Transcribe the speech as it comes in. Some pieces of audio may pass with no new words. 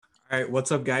All right,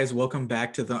 what's up, guys? Welcome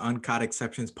back to the Uncaught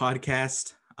Exceptions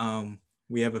podcast.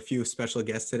 We have a few special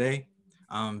guests today,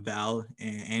 Val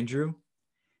and Andrew,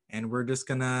 and we're just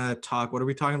gonna talk. What are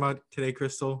we talking about today,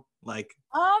 Crystal? I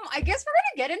guess we're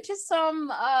gonna get into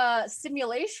some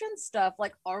simulation stuff.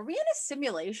 Like, are we in a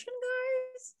simulation,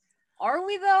 guys? Are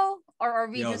we though? Or are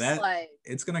we yo, just that like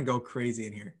it's gonna go crazy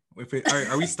in here. Are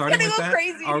we it's starting gonna with go that?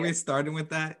 crazy Are here. we starting with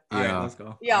that? All right, Yeah. let's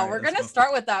go. Yeah, All right, we're let's gonna go.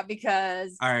 start with that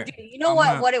because All right, dude, you know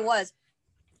what it was?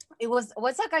 It was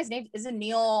what's that guy's name? Is it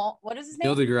Neil? What is his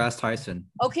name? Neil deGrasse Tyson.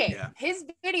 Okay, Yeah. his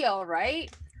video,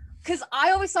 right? Because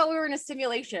I always thought we were in a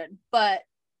simulation, but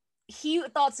he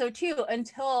thought so too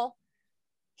until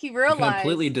he He realized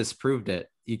completely disproved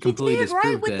it. He completely did, right,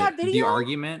 disproved with it. that The video?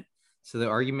 argument. So the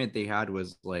argument they had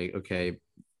was like, okay,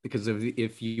 because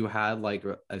if you had like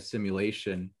a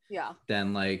simulation, yeah,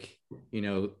 then like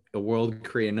a world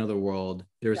create another world.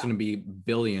 There's Yeah. going to be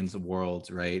billions of worlds,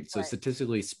 right? So Right.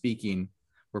 statistically speaking,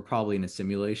 we're probably in a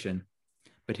simulation.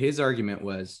 But his argument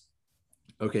was,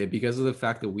 okay, because of the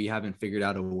fact that we haven't figured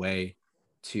out a way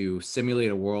to simulate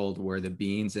a world where the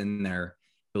beings in there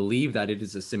believe that it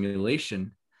is a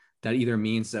simulation, that either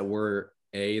means that we're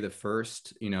the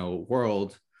first,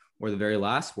 world or the very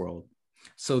last world.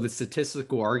 So the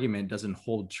statistical argument doesn't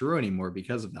hold true anymore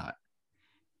because of that.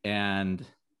 And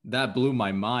that blew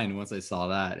my mind once I saw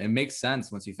that. It makes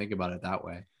sense once you think about it that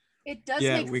way. it does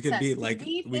Yeah, make we could sense. be 'Cause like-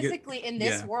 we we could- physically in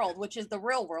this yeah. world, which is the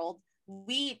real world,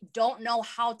 we don't know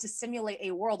how to simulate a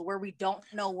world where we don't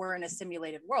know we're in a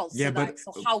simulated world. Yeah, so but-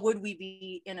 so how would we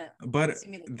be in a But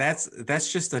simulated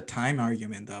that's just a time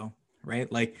argument, though,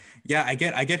 right? Like, yeah, I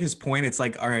get his point. It's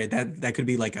like, all right, that could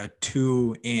be like a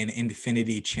 2 in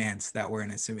infinity chance that we're in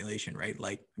a simulation, right?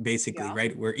 Like, basically, Yeah.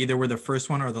 right? We're the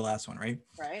first one or the last one, right?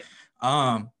 right?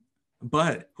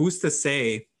 But who's to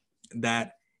say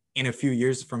that in a few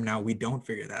years from now we don't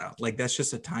figure that out? Like, that's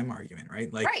just a time argument,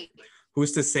 right? Like, Right.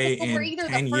 who's to say Well, we're in either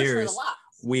 10 the first or the years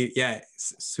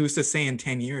last. who's to say in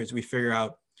 10 years we figure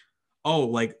out, oh,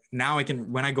 like now I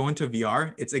can, when I go into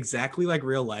VR, it's exactly like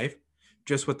real life,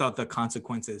 just without the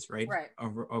consequences, right? Right.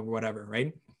 Of whatever,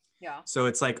 right? Yeah. So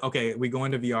it's like, okay, we go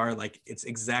into VR, like it's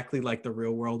exactly like the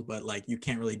real world, but like you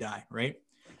can't really die, right?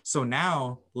 So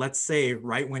now let's say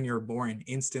right when you're born,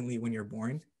 instantly when you're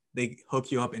born, they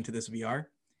hook you up into this VR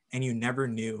and you never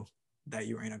knew that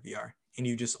you were in a VR and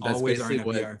you just That's always are basically in a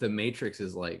what VR. the Matrix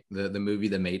is like. The movie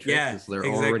The Matrix. Yeah, is they're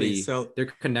exactly. already So they're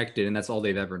connected, and that's all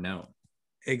they've ever known.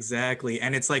 exactly.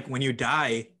 And it's like when you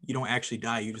die, you don't actually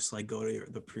die. You just like go to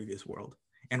the previous world.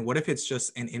 And what if it's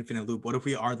just an infinite loop? What if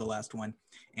we are the last one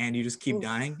and you just keep Oof.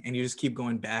 dying and you just keep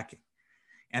going back?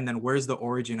 And then where's the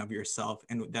origin of yourself?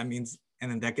 And that means,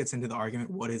 and then that gets into the argument,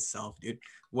 what is self, dude?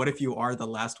 What if you are the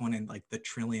last one in like the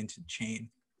trillionth chain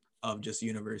of just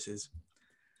universes?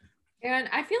 And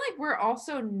I feel like we're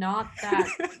also not that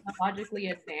technologically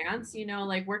advanced,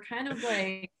 like we're kind of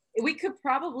like, we could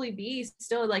probably be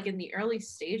still like in the early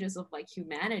stages of like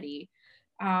humanity.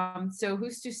 So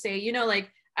who's to say,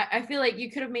 like, I feel like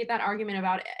you could have made that argument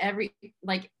about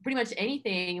like pretty much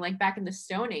anything like back in the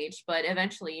Stone Age, but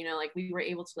eventually, like we were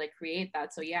able to like create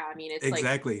that. So yeah, I mean, it's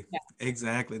exactly. Yeah.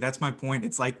 Exactly. That's my point.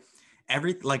 It's like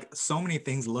like so many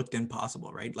things looked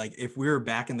impossible, right? Like if we were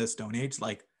back in the Stone Age,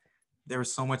 like there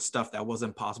was so much stuff that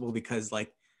wasn't possible because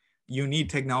like you need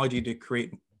technology to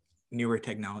create newer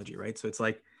technology, right? So it's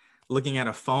like looking at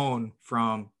a phone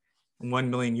from 1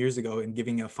 million years ago and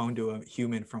giving a phone to a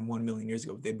human from 1 million years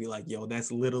ago, they'd be like, yo,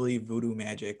 that's literally voodoo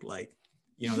magic. Like,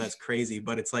 that's crazy.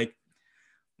 But it's like,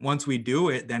 once we do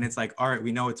it, then it's like, all right,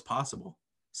 we know it's possible.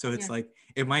 So it's Yeah. like,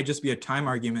 it might just be a time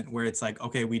argument where it's like,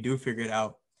 okay, we do figure it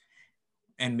out.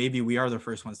 And maybe we are the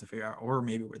first ones to figure out, or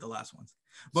maybe we're the last ones.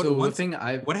 But So once,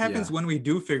 what happens yeah. when we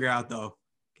do figure out though?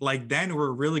 Like then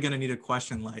we're really going to need to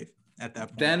question life at that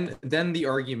point. Then the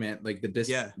argument, like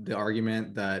Yeah. the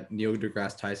argument that Neil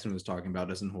deGrasse Tyson was talking about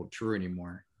doesn't hold true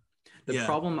anymore. The Yeah.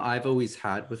 problem I've always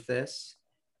had with this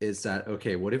is that,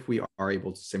 okay, what if we are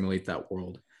able to simulate that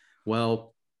world?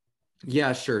 Well,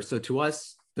 yeah, sure. So to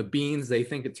us, the beings, they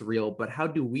think it's real, but how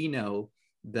do we know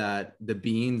that the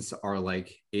beings are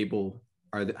like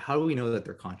how do we know that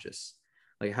they're conscious?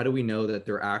 Like, how do we know that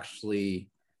they're actually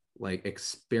like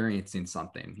experiencing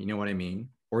something? You know what I mean?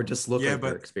 Or just look Yeah, like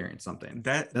they're but experiencing something.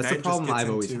 That's the problem I've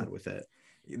always had with it.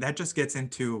 That just gets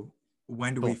into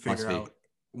when do we figure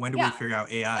Philosophy.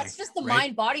 out AI? That's just the right?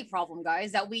 mind-body problem,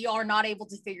 guys, that we are not able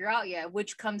to figure out yet,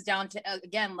 which comes down to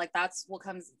again, like that's what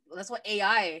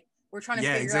AI. We're trying to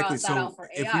Yeah, figure exactly. out that So out for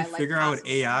if AI. we figure out passive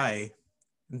AI,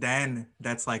 then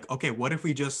that's like, okay, what if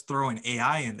we just throw an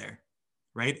AI in there,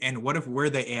 right? And what if we're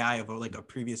the AI of like a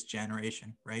previous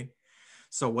generation, right?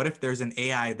 So what if there's an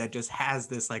AI that just has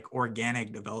this like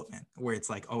organic development where it's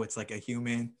like, oh, it's like a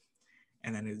human,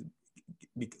 and then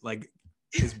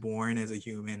is born as a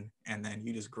human, and then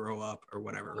you just grow up or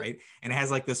whatever, right? And it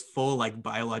has like this full like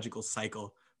biological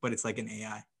cycle, but it's like an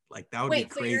AI. Like that would be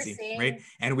Wait, so you're crazy, saying- right?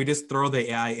 And we just throw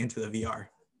the AI into the VR.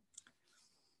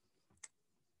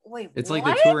 Wait, It's what?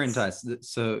 like the Turing test.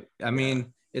 So I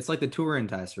mean, it's like the Turing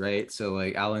test, right? So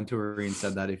like Alan Turing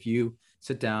said that if you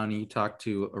sit down and you talk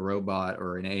to a robot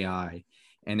or an AI,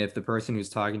 and if the person who's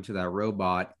talking to that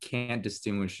robot can't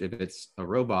distinguish if it's a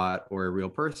robot or a real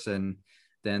person,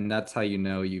 then that's how you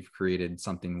know you've created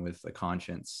something with a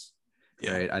conscience,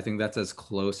 Yeah. right? I think that's as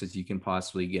close as you can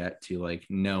possibly get to like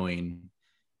knowing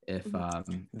if That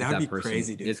that would be person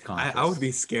crazy, dude. is conscious. I would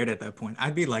be scared at that point.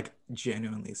 I'd be like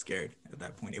genuinely scared at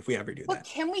that point if we ever do But that.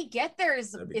 can we get there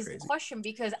is That'd be the crazy. question,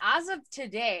 because as of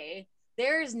today,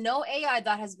 there is no AI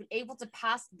that has been able to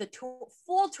pass the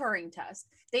full Turing test.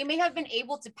 They may have been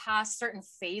able to pass certain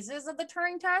phases of the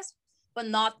Turing test, but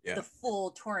not Yeah. the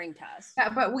full Turing test. Yeah,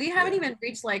 but we haven't Yeah. even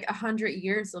reached like 100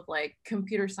 years of like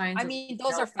computer science. I mean,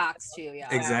 those are facts too.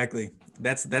 Yeah. Exactly.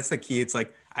 That's the key. It's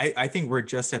like I think we're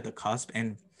just at the cusp,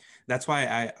 and that's why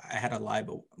I had a live,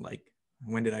 like,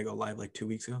 when did I go live? Like 2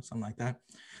 weeks ago, something like that.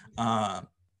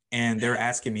 And they're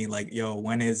asking me like, yo,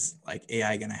 when is like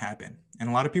AI gonna happen? And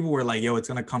a lot of people were like, yo, it's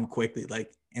gonna come quickly,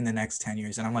 like in the next 10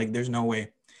 years. And I'm like, there's no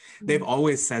way. They've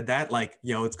always said that, like,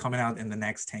 yo, it's coming out in the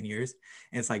next 10 years.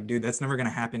 And it's like, dude, that's never gonna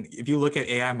happen. If you look at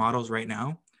AI models right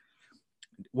now,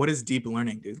 what is deep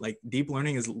learning, dude? Like deep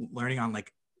learning is learning on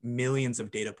like millions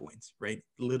of data points, right?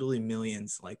 Literally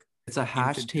millions, like It's a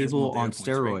hash infinitesimal table on data points,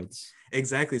 right? steroids.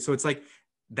 Exactly. So it's like,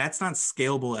 that's not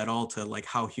scalable at all to like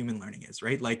how human learning is,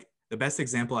 right? Like the best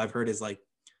example I've heard is like,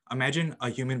 imagine a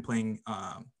human playing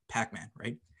Pac-Man,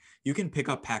 right? You can pick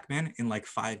up Pac-Man in like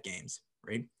 5 games,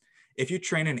 right? If you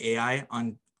train an AI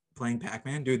on playing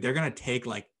Pac-Man, dude, they're going to take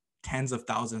like tens of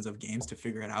thousands of games to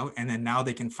figure it out. And then now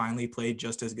they can finally play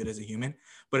just as good as a human,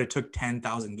 but it took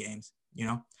 10,000 games, you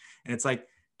know? And it's like,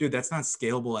 dude, that's not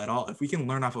scalable at all. If we can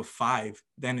learn off of 5,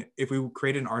 then if we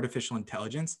create an artificial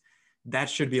intelligence, that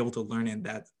should be able to learn in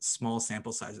that small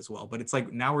sample size as well. But it's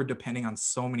like now we're depending on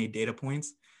so many data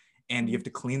points, and you have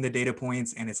to clean the data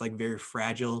points, and it's like very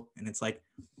fragile. And it's like,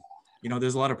 you know,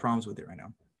 there's a lot of problems with it right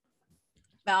now.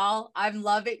 Val, I'm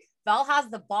loving. Val has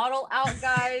the bottle out,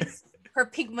 guys. Her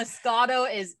pink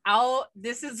Moscato is out.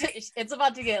 It's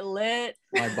about to get lit.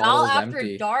 My Val bottle's After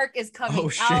empty. Dark is coming Oh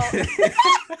out. shit.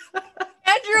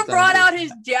 Andrew It's brought empty. out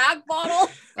his Jack bottle.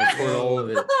 I poured all of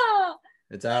it.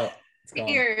 It's out. It's gone.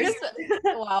 Cheers.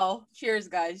 Wow. Cheers,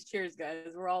 guys. Cheers, guys.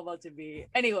 We're all about to be.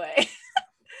 Anyway.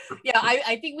 Yeah,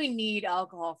 I think we need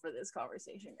alcohol for this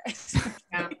conversation, guys.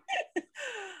 Yeah.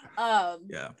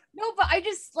 Yeah. No, but I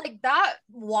just like that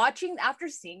watching after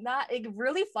seeing that, it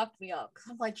really fucked me up. Cause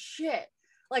I'm like, shit.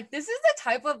 Like this is the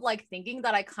type of like thinking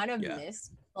that I kind of Yeah.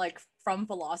 miss like from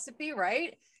philosophy,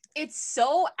 right? It's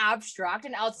so abstract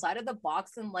and outside of the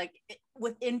box and like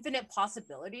with infinite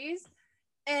possibilities.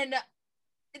 And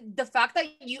the fact that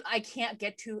I can't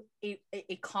get to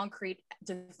a concrete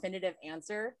definitive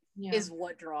answer Yeah. is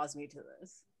what draws me to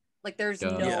this. Like there's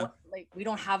Duh. no Yeah. like we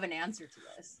don't have an answer to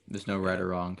this. There's no right or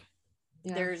wrong.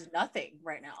 Yeah. There's nothing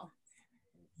right now.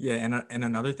 Yeah, and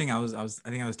another thing I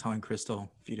think I was telling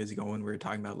Crystal a few days ago when we were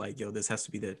talking about like, yo, this has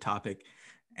to be the topic,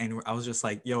 and I was just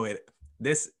like, yo,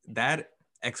 that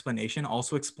explanation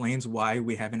also explains why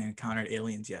we haven't encountered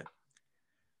aliens yet.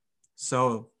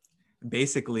 So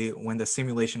basically, when the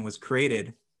simulation was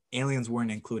created, aliens weren't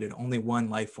included. Only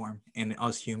one life form, and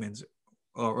us humans,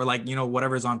 or like, you know,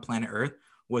 whatever's on planet Earth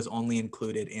was only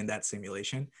included in that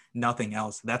simulation. Nothing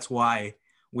else. That's why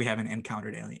we haven't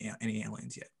encountered any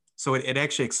aliens yet. So it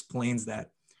actually explains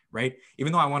that, right?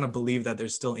 Even though I want to believe that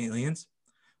there's still aliens,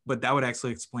 but that would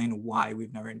actually explain why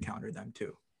we've never encountered them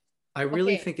too. I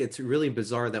really Okay. think it's really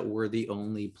bizarre that we're the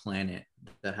only planet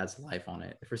that has life on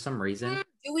it. For some reason,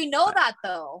 Do we know that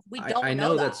though? We don't I know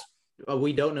know that. that's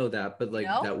we don't know that, but like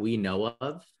No? that we know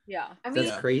of. Yeah. I mean,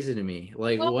 That's crazy to me.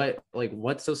 Like Well-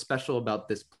 what's so special about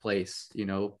this place? You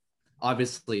know,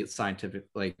 obviously it's scientific,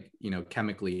 like, you know,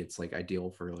 chemically it's like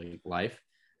ideal for like life.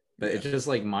 But it's just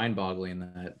like mind-boggling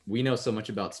that we know so much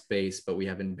about space, but we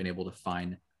haven't been able to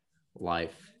find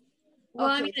life. well,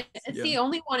 I Okay. mean, it's Yeah. the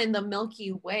only one in the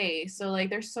Milky Way. So like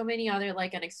there's so many other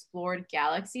like unexplored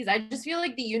galaxies. I just feel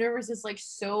like the universe is like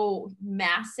so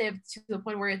massive to the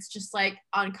point where it's just like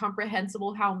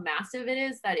incomprehensible how massive it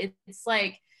is that it's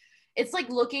like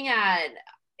looking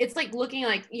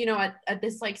like, you know, at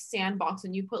this like sandbox,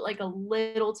 and you put like a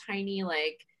little tiny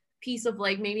like piece of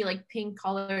like maybe like pink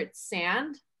colored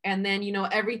sand, and then, you know,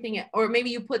 everything, or maybe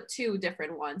you put 2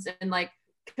 different ones, and like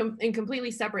in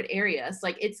completely separate areas.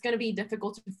 Like it's going to be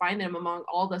difficult to find them among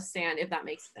all the sand, if that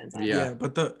makes sense. Yeah.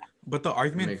 But the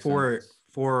argument makes for sense.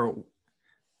 for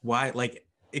why, like,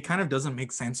 it kind of doesn't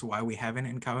make sense why we haven't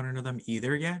encountered them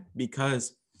either yet,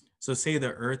 because so say the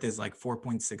earth is like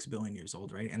 4.6 billion years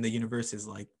old, right? And the universe is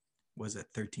like, was it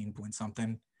 13 point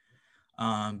something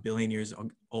billion years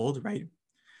old, right?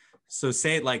 So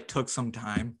say it like took some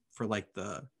time for like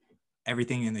the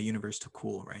everything in the universe to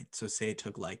cool, right? So say it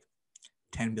took like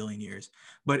 10 billion years,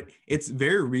 but it's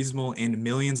very reasonable in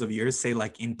millions of years, say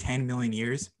like in 10 million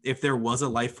years, if there was a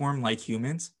life form like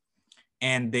humans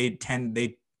and they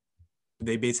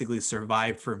basically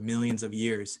survived for millions of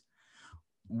years,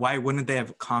 why wouldn't they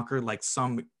have conquered like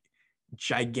some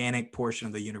gigantic portion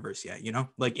of the universe yet? You know,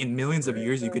 like in millions of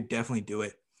years, you could definitely do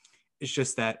it. It's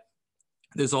just that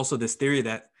there's also this theory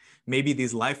that maybe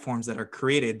these life forms that are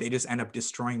created, they just end up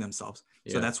destroying themselves.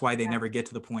 So that's why they never get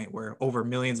to the point where over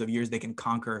millions of years they can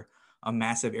conquer a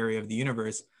massive area of the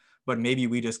universe. But maybe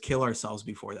we just kill ourselves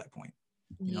before that point.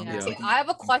 You know, Okay, I have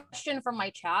a question from my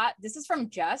chat. This is from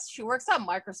Jess. She works at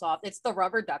Microsoft. It's the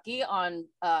rubber ducky on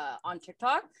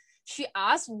TikTok. She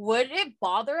asked, would it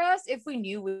bother us if we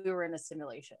knew we were in a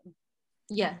simulation?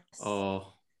 Yes.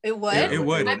 Oh, It would? It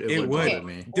would. It would. Okay.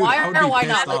 Me. Dude, Why I would or be why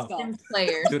pissed not? off. Let's go.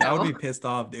 Players, Dude, I would be pissed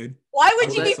off, dude. Why would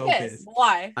I you was be so pissed? pissed.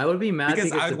 Why? I would be mad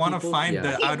Because because I'd want to find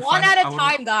the. Okay, I would one find, at I a would-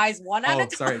 time, guys. One at a Oh, time.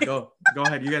 sorry. Go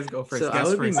ahead. You guys go first. So Guess I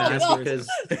would be first. mad Go. because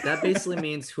that basically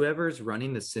means whoever's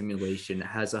running the simulation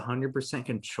has 100%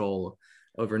 control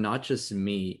over not just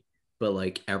me, but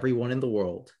like everyone in the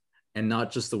world, and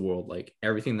not just the world, like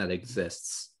everything that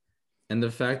exists. And the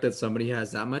fact that somebody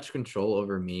has that much control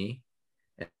over me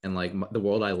and like the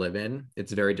world I live in,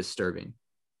 it's very disturbing.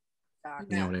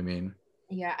 You know what I mean?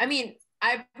 Yeah, I mean,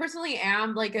 I personally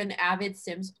am like an avid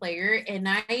Sims player, and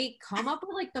I come up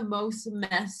with like the most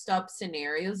messed up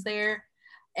scenarios there.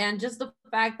 And just the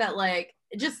fact that like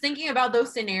just thinking about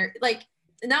those scenarios, like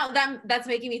now that's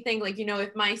making me think like, you know,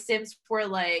 if my Sims were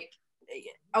like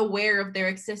aware of their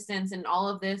existence and all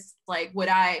of this, like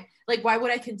why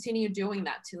would I continue doing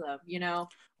that to them, you know?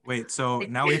 Wait, so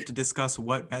now we have to discuss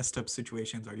what messed up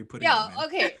situations are you putting Yeah, them in?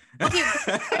 okay.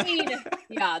 I mean,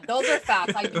 yeah, those are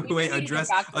facts. Wait, address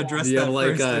Do you have that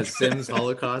like a first. Sims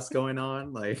Holocaust going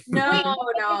on? Like No.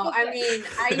 I mean,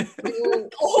 I do.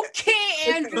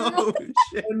 Okay, Andrew. Oh,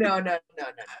 shit. No.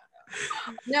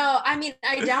 No, I mean,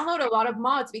 I download a lot of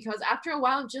mods because after a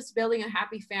while, just building a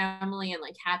happy family and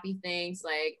like happy things,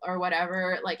 like or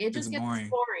whatever, like it just It's gets boring.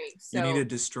 boring. So You need to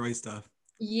destroy stuff.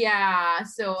 yeah,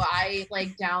 so I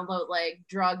like download like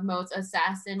drug modes,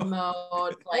 assassin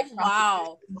mode, like Oh,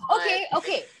 wow. prostitution mod.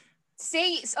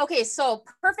 Okay. So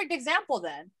perfect example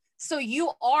then. So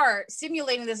you are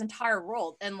simulating this entire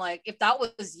world, and like if that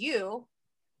was you,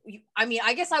 I mean,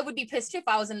 I guess I would be pissed if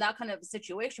I was in that kind of a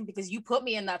situation, because you put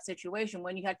me in that situation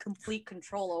when you had complete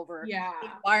control over the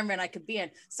environment I could be in.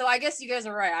 So I guess you guys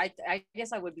are right. I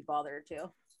guess I would be bothered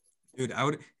too. Dude,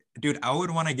 I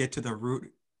would want to get to the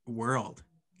root world.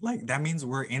 Like that means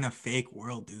we're in a fake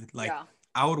world, dude. Like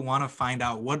I would want to find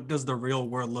out, what does the real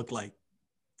world look like?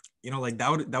 You know, like that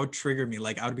would trigger me.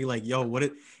 Like I would be like, yo,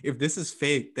 if this is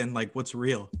fake, then like what's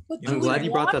real? But You know, I'm glad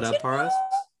you brought that up, Paras.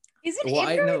 Is it Well,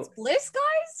 I ignorance know- bliss,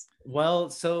 guys? Well,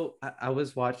 so I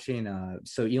was watching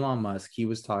so Elon Musk, he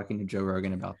was talking to Joe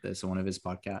Rogan about this on one of his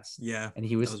podcasts. Yeah. And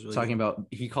he was really talking good. about,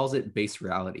 he calls it base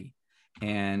reality.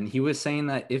 And he was saying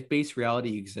that if base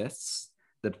reality exists,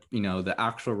 the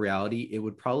actual reality, it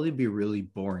would probably be really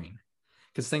boring.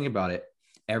 Because think about it,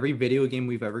 every video game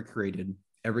we've ever created,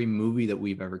 every movie that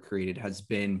we've ever created has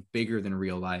been bigger than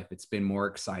real life. It's been more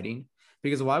exciting.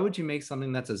 Because why would you make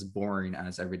something that's as boring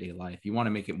as everyday life? You want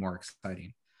to make it more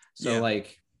exciting. So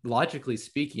like logically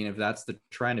speaking, if that's the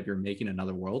trend, if you're making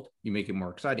another world, you make it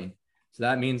more exciting. So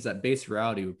that means that base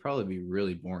reality would probably be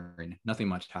really boring. Nothing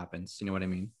much happens. You know what I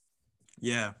mean?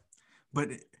 Yeah. But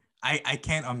I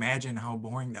can't imagine how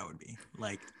boring that would be.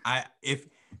 Like if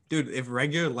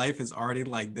regular life is already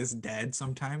like this dead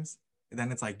sometimes,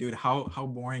 then it's like, dude, how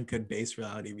boring could base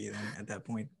reality be then at that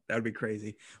point? That would be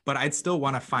crazy. But I'd still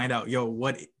want to find out, yo,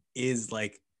 what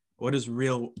does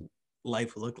real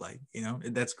life look like? You know,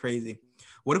 that's crazy.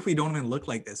 What if we don't even look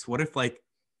like this? What if like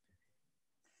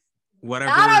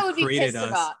whatever created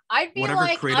us, I'd be whatever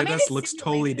like, created us looks simulation.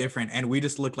 totally different and we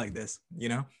just look like this, you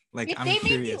know? Like If I'm they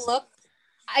curious. made me look,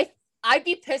 I'd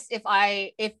be pissed if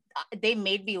they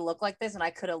made me look like this and I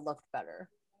could have looked better.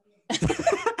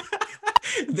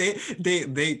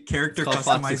 they character It's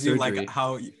called customize you plastic like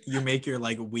how you make your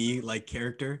like Wii like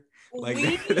character. Like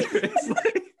Wii? it's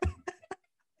like,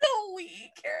 The Wii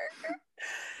character.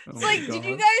 Oh It's my like, did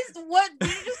you God. guys did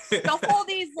you just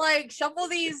shuffle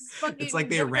these fucking It's like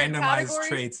they different randomize categories?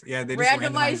 traits. Yeah, they just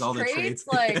randomize all the Randomized traits.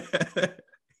 traits,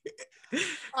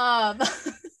 Um,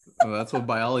 Well, that's what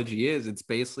biology is. It's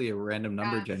basically a random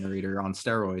number Yeah. generator on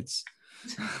steroids.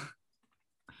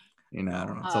 You know, I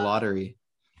don't know. It's a Uh, lottery.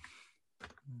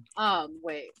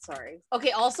 wait, sorry.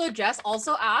 Okay, also Jess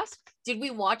also asked, did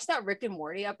we watch that Rick and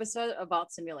Morty episode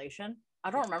about simulation?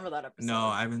 I don't remember that episode. No,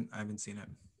 I haven't seen it.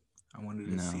 I wanted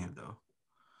to see No. it though.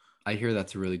 I hear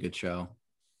that's a really good show.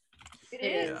 It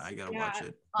is. Yeah, I gotta Yeah. watch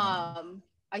it.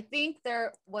 I think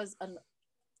there was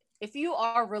if you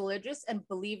are religious and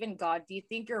believe in God, do you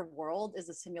think your world is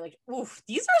a simulation? Oof,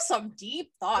 these are some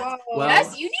deep thoughts. Whoa. Well,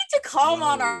 Yes, you need to come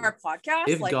on whoa. our podcast.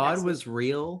 If like, God next was week.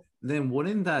 real, then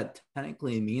wouldn't that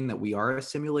technically mean that we are a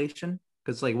simulation?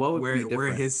 Because like, what would be different?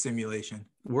 We're his simulation.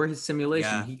 We're his simulation.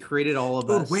 Yeah. He created all of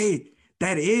Dude, us. wait,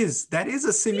 that is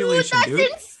a simulation, Dude,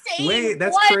 dude. that's insane. Wait,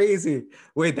 that's What? crazy.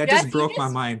 Wait, that Yes, just you broke my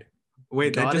just- mind.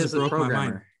 Wait, that God just is a broke my mind.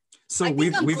 programmer. So I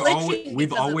think I'm we've glitching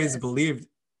because of always this. believed.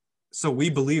 So we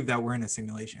believe that we're in a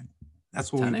simulation.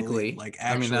 That's what we Technically. believe. Like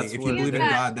I mean, actually, that's if what you it believe in is.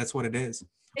 God, that's what it is.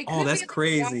 It Oh, could that's be like,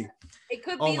 crazy. it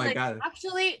could Oh be my like God.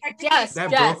 Actually, Technically, Jess, that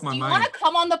Jess, broke my do you want to mind.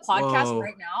 come on the podcast Whoa.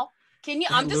 right now? Can you?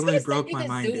 That I'm just literally gonna broke send you my the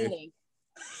mind, Zoom dude. link.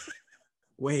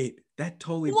 Wait, that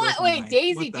totally You broke want, my wait, mind.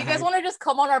 Daisy, What do the you guys heck? want to just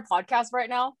come on our podcast right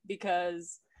now?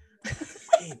 Because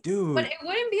Wait, dude. but it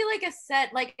wouldn't be like a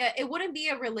set, like it wouldn't be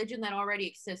a religion that already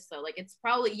exists though. Like it's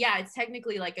probably, yeah, it's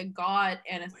technically like a god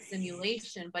and a Wait.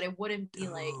 simulation, but it wouldn't be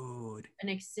like Dude, an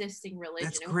existing religion.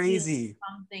 that's It would be, like, crazy.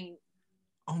 something.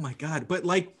 Oh my God. But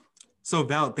like, so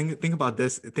Val, think about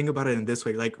this. Think about it in this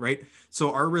way. Like, right?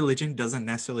 So our religion doesn't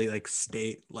necessarily like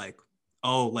state like,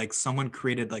 oh, like someone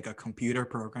created like a computer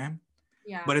program.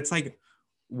 Yeah. But it's like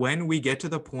when we get to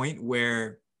the point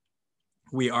where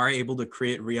we are able to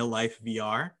create real life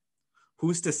VR,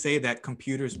 who's to say that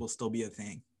computers will still be a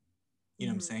thing? You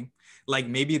know what I'm Mhm. saying? Like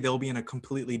maybe they'll be in a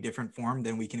completely different form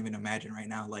than we can even imagine right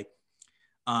now. Like,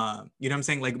 you know what I'm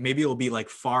saying? Like maybe it'll be like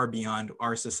far beyond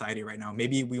our society right now.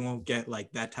 Maybe we won't get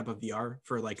like that type of VR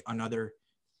for like another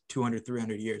 200,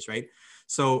 300 years, right?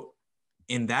 So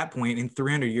in that point, in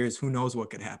 300 years, who knows what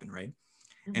could happen, right?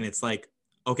 Mhm. And it's like,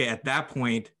 okay, at that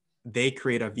point, they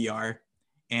create a VR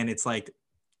and it's like,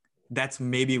 that's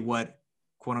maybe what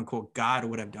quote unquote God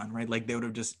would have done, right? Like they would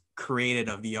have just created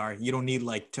a VR. You don't need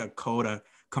like to code a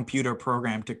computer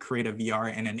program to create a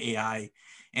VR and an AI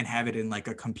and have it in like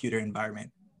a computer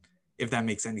environment. If that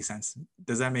makes any sense.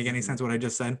 Does that make any sense what I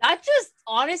just said? that just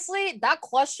honestly, that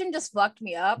question just fucked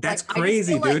me up. That's Like, I just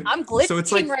crazy, feel like dude. I'm glitching So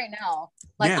it's like- right now.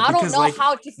 Like Yeah, I don't because, know like,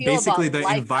 how to feel Basically about the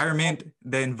life.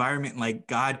 environment, like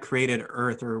God created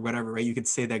Earth or whatever, right? You could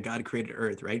say that God created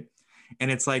Earth, right?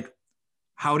 And it's like,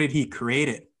 how did he create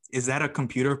it? Is that a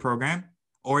computer program?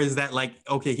 Or is that like,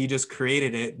 okay, he just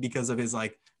created it because of his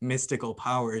like mystical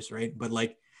powers, right? But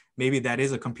like, maybe that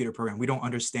is a computer program. We don't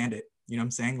understand it. You know what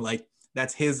I'm saying? Like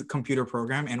that's his computer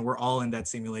program and we're all in that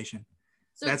simulation.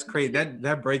 So That's crazy.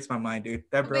 That breaks my mind, dude.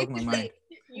 That broke my mind.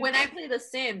 when I play The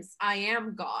Sims, I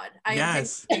am God. I am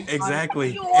Yes, technically God.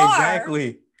 exactly. You are.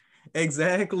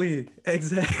 Exactly.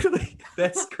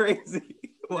 That's crazy.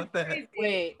 What the heck?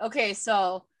 Wait, okay,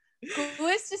 so who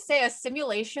is to say a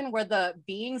simulation where the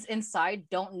beings inside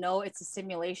don't know it's a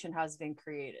simulation has been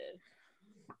created?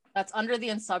 That's under the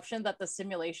assumption that the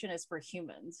simulation is for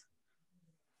humans.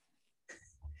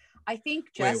 I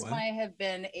think Jess what? might have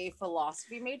been a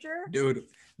philosophy major. Dude,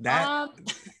 that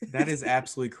that is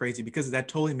absolutely crazy because that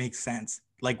totally makes sense.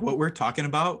 Like what we're talking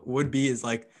about would be is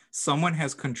like someone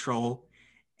has control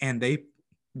and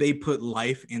they put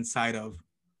life inside of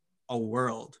a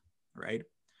world, right?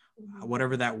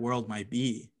 Whatever that world might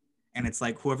be. And it's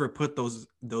like whoever put those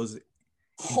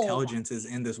intelligences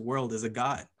in this world is a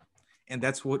god. And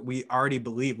that's what we already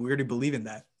believe. We already believe in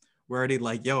that. We're already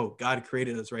like, yo, God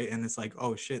created us, right? And it's like,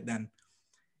 oh shit, then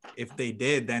if they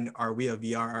did, then are we a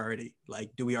VR already?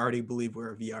 Like, do we already believe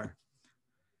we're a VR?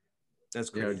 That's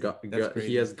crazy. That's crazy.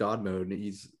 He has God mode.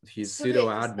 He's So pseudo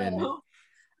wait, admin. so-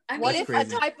 I What mean, if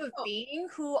crazy. a type of being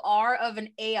who are of an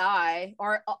AI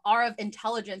or are of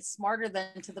intelligence smarter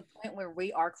than to the point where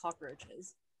we are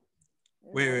cockroaches?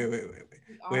 Wait.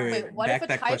 Wait, what if Back a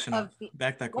that type question of up.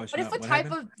 Back that What question if up. a What type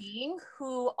happened? of being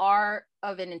who are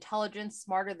of an intelligence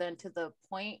smarter than to the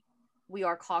point we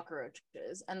are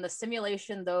cockroaches, and the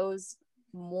simulation those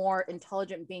more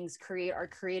intelligent beings create are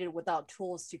created without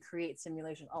tools to create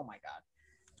simulation? Oh my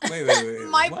god. Wait.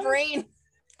 My what? brain.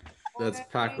 That's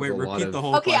packed with Wait, a lot repeat of. the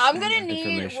whole Okay, I'm question gonna again. need.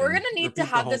 Information. We're gonna need Repeat to the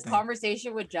have whole this thing.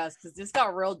 conversation with Jess because this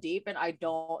got real deep, and I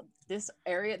don't. This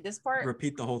part.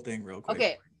 Repeat the whole thing real quick.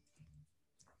 Okay.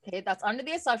 Okay, that's under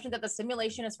the assumption that the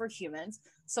simulation is for humans.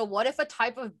 So what if a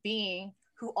type of being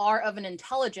who are of an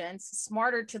intelligence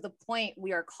smarter to the point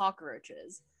we are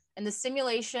cockroaches? And the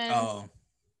simulation Oh,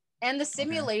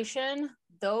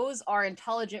 those are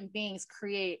intelligent beings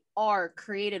are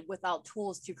created without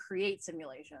tools to create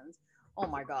simulations. Oh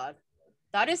my god.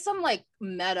 That is some like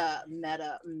meta.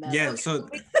 yeah. So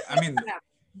I mean, Yeah.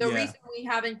 The yeah. reason we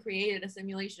haven't created a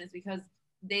simulation is because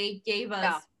they gave us,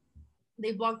 Yeah.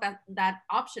 they blocked that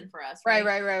option for us. Right.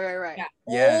 Yeah.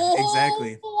 Yeah,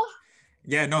 exactly.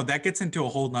 Yeah, no, that gets into a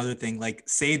whole nother thing. Like,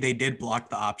 say they did block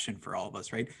the option for all of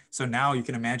us, right? So now you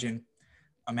can imagine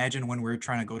when we're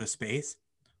trying to go to space.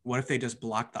 What if they just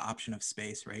blocked the option of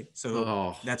space, right? So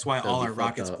Oh, that's why that'd all be our fucked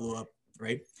rockets up. blew up,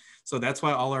 right? So that's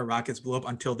why all our rockets blew up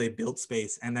until they built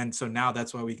space. And then so now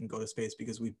that's why we can go to space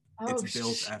because it's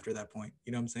built after that point.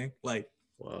 You know what I'm saying? Like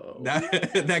Whoa.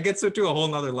 that gets it to a whole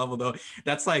nother level though.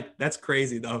 That's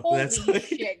crazy though. Holy That's like,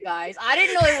 shit, guys. I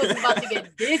didn't know it was about to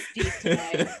get this deep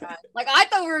today. Like, I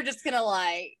thought we were just gonna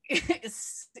like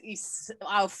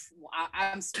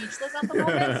I'm speechless at the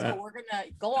moment, so we're gonna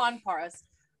go on, Paras.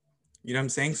 you know what I'm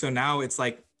saying? So now it's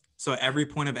like, so every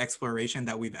point of exploration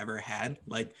that we've ever had,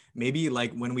 like maybe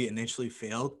like when we initially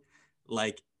failed,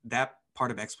 like that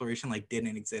part of exploration like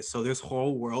didn't exist. So this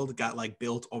whole world got like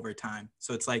built over time.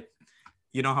 So it's like,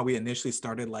 you know how we initially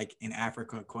started like in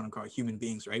Africa, quote unquote, human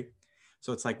beings, right?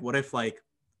 So it's like, what if like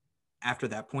after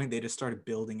that point they just started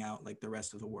building out like the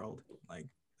rest of the world? Like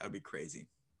that would be crazy.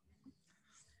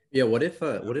 Yeah, what if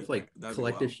That'd like be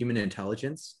collective wild. human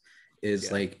intelligence is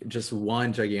Yeah. like just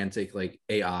one gigantic like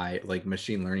AI, like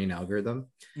machine learning algorithm.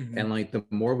 Mhm. And like the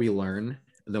more we learn,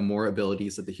 the more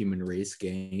abilities that the human race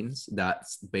gains.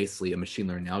 That's basically a machine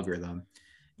learning algorithm.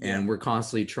 And Yeah. we're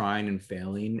constantly trying and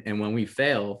failing. And when we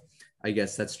fail, I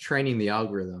guess that's training the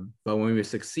algorithm. But when we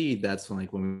succeed, that's when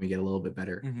we get a little bit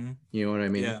better. Mhm. You know what I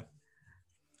mean? Yeah.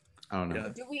 I don't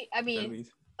know. Yeah. I mean,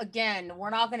 again, we're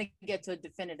not gonna get to a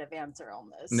definitive answer on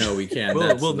this. No, we can't.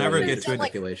 We'll never literally get to it.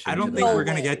 speculation I don't to the think we're max.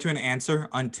 going to way. get to an answer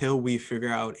until we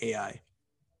figure out AI.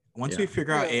 Once we Yeah.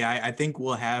 figure out True. AI, I think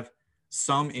we'll have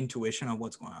some intuition of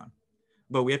what's going on.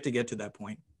 But we have to get to that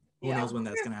point. Who Yeah. knows when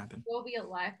that's going to happen? We'll be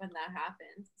alive when that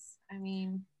happens. I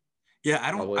mean, Yeah,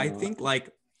 Probably I not. think like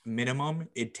minimum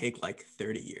it'd take like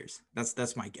 30 years.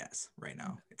 That's my guess right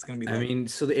now. It's going to be I like mean,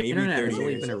 so the maybe internet 30 has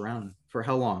only years. been around for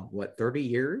how long? What, 30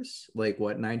 years? Like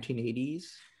what,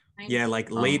 1980s? Yeah, like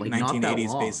late Like not that 1980s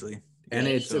long. basically. And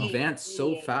Yeah, it's so advanced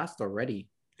so fast already,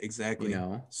 exactly. you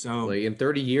know? So Like in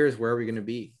 30 years, where are we going to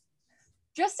be?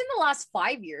 Just in the last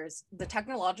 5 years, the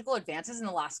technological advances in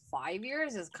the last 5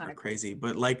 years is kind of crazy.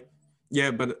 But like,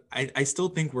 yeah, but I still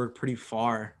think we're pretty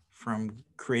far from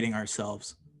creating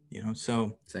ourselves, you know?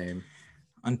 So Same.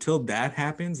 until that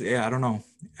happens, yeah, I don't know.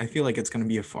 I feel like it's going to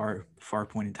be a far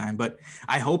point in time, but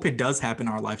I hope it does happen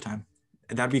in our lifetime.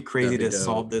 That'd be crazy That'd be to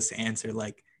solve dope. this answer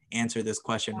this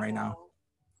question right now.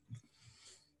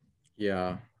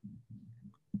 Yeah.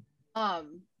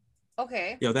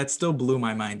 Okay. Yo, that still blew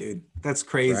my mind, dude. That's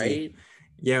crazy. Right?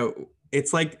 Yeah,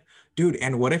 it's like, dude,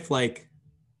 and what if like,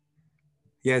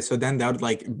 yeah, so then that would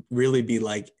like really be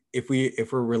like, if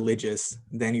we're religious,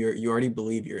 then you already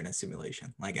believe you're in a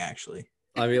simulation, like actually.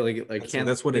 I mean, like, I So can't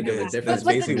that's what it think of a is. difference That's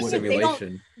But basically the between thing a is,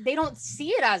 simulation. they don't see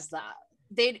it as that.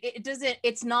 It doesn't.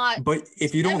 It's not. But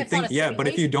if you to them, don't it's not think, a yeah, but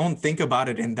if you simulation. don't think about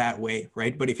it in that way,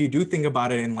 right? But if you do think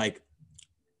about it in like,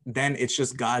 then it's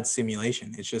just God's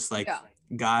simulation. It's just like Yeah.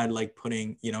 God like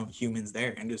putting, you know, humans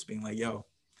there and just being like, yo,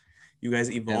 you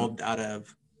guys evolved out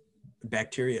of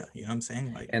bacteria. You know what I'm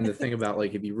saying? Like, And the thing about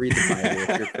like, if you read the Bible,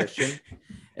 if you're Christian,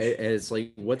 it's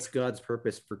like, what's God's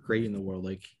purpose for creating the world?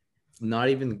 Like, not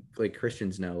even like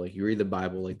Christians know. Like, you read the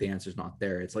Bible, like the answer's not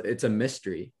there. It's like, it's a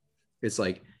mystery. It's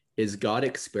like, is God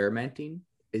experimenting?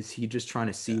 Is he just trying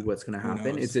to see what's going to who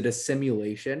happen? knows? Is it a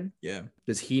simulation? Yeah.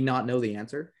 Does he not know the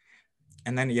answer?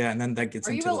 And then that gets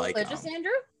Are you into like, religious,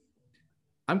 Andrew?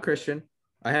 I'm Christian.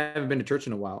 I haven't been to church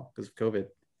in a while because of COVID.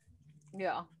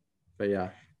 Yeah. But yeah.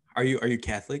 are you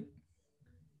Catholic?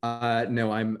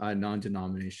 No, I'm a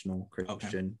non-denominational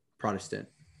Christian, Protestant.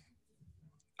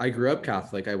 I grew up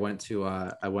Catholic. I went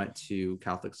to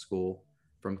Catholic school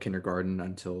from kindergarten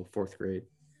until 4th grade.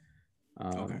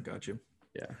 Okay, got you.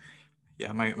 Yeah.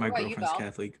 Yeah, my about you, girlfriend's Val?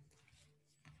 Catholic.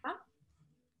 oh,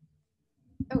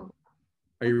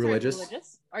 Are you Sorry,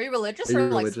 religious? Are you religious Are you or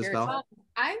like religious, Val?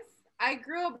 spiritual? I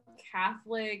grew up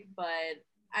Catholic, but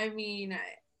I mean,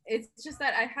 it's just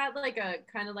that I had like a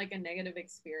kind of like a negative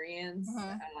experience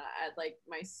at like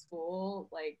my school,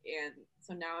 like, and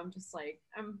so now I'm just like,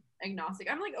 I'm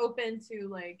agnostic. I'm like open to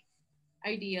like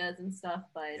ideas and stuff,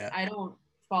 but Yeah. I don't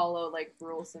follow like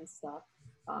rules and stuff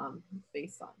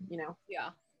based on, you know. Yeah.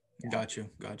 Got you.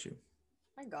 I got you.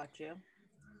 What about you,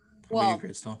 Well,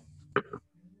 Crystal?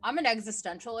 I'm an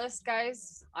existentialist,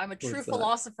 guys. I'm a true What's that?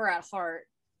 philosopher at heart.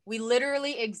 We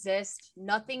literally exist.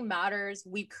 Nothing matters.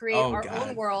 We create Oh, our God.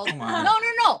 own world. Come on.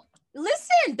 No.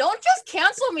 Listen, don't just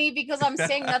cancel me because I'm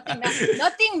saying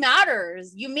nothing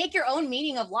matters. You make your own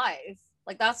meaning of life.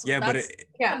 Like that's Yeah, but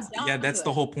Yeah. that's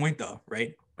the whole point, though,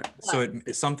 right? So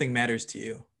something matters to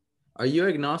you. Are you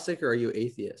agnostic or are you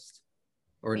atheist?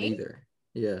 Or Me? neither?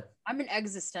 Yeah. I'm an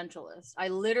existentialist. I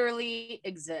literally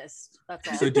exist. That's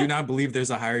all. So do you not believe there's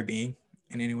a higher being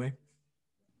in any way?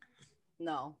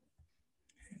 No,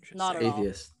 Interesting. not at all.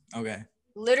 Atheist. Okay.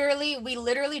 We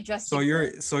literally just So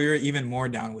exist. you're even more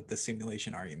down with the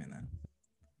simulation argument then.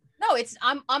 No,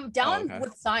 I'm down okay.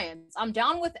 with science. I'm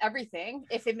down with everything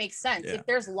if it makes sense. Yeah. If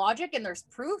there's logic and there's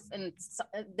proof and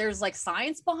there's like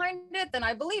science behind it, then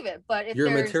I believe it. But if You're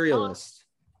a there's materialist.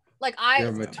 like You're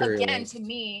a again, materialist. to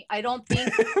me, I don't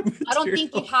think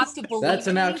you have to believe. That's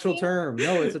an in actual anything. term.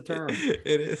 No, it's a term.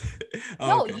 It is.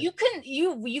 No, Okay.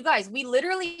 you guys, we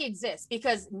literally exist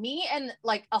because me and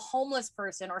like a homeless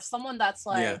person or someone that's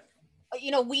like,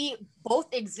 we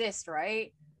both exist,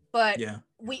 right? But Yeah.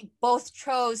 we both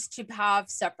chose to have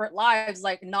separate lives.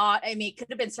 Like it could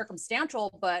have been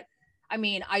circumstantial, but I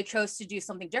mean, I chose to do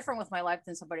something different with my life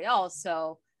than somebody else.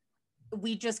 So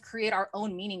we just create our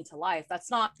own meaning to life. That's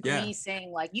not me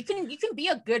saying like you can be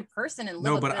a good person and live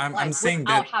No, a but good I'm life saying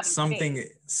without that having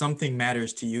faith. something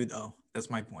matters to you though. That's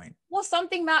my point. Well,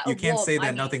 something matters. You can't say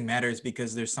that nothing matters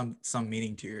because there's some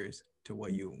meaning to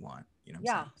what you want. You know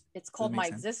what I'm saying? It's called my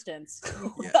make sense? existence.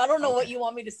 Yeah, I don't know okay. what you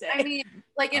want me to say. I mean,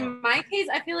 like in my case,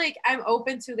 I feel like I'm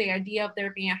open to the idea of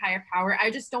there being a higher power.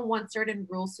 I just don't want certain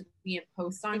rules to be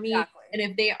imposed on me. And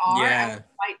if they are, I will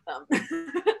fight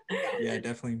them. Yeah,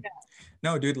 definitely. Yeah.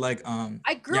 No, dude, like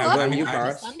I grew up I mean,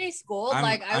 in Sunday school.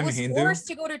 I was Hindu, forced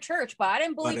to go to church, but I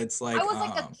didn't believe. But it's like I was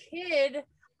like a kid.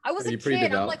 I was a pretty kid.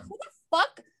 devout? I'm like, who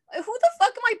the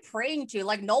fuck am I praying to?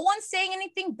 Like, no one's saying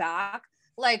anything back.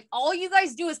 Like, all you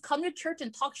guys do is come to church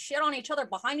and talk shit on each other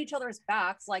behind each other's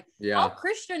backs. Like, how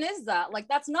Christian is that? Like,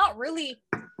 that's not really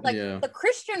like the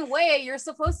Christian way. You're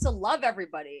supposed to love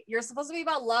everybody. You're supposed to be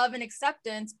about love and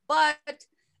acceptance. But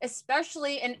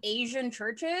especially in Asian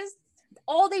churches,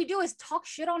 all they do is talk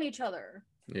shit on each other.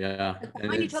 Yeah, like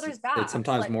behind each other's back. It's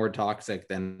sometimes like, more toxic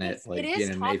than it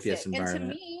being an atheist environment.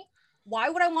 And to me, why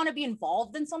would I want to be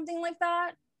involved in something like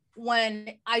that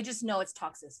when I just know it's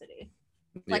toxicity?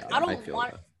 Like I don't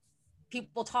want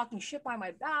people talking shit behind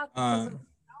my back.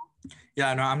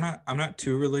 Yeah, no, I'm not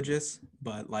too religious,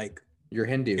 but like you're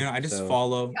Hindu. You know, I just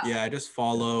follow. Yeah, I just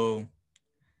follow.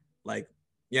 Like,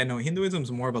 yeah, no, Hinduism's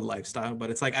more of a lifestyle, but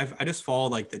it's like I just follow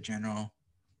like the general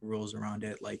rules around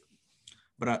it. Like,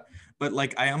 but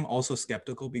like I am also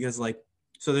skeptical because like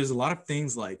so there's a lot of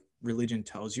things like religion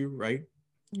tells you, right?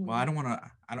 Mm-hmm. Well,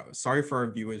 I don't. Sorry for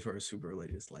our viewers who are super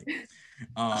religious, like.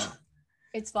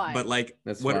 It's fine. But like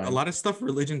a lot of stuff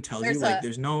religion tells you, like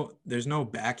there's no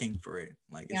backing for it.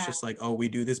 Like it's just like, oh, we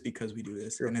do this because we do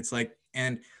this. Sure. And it's like,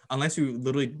 and unless you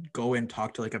literally go and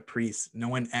talk to like a priest, no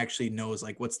one actually knows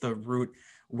like what's the root,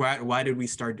 why did we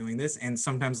start doing this? And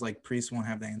sometimes like priests won't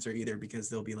have the answer either because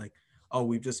they'll be like, oh,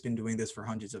 we've just been doing this for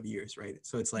hundreds of years, right?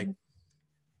 So it's like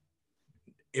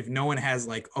if no one has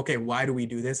like, okay, why do we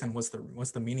do this and what's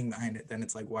the meaning behind it? Then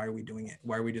it's like, why are we doing it?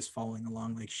 Why are we just following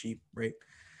along like sheep, right?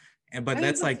 But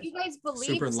that's like you guys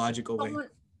super logical way.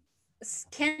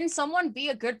 Can someone be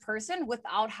a good person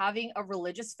without having a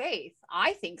religious faith?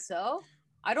 I think so.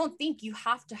 I don't think you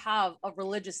have to have a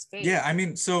religious faith. Yeah, I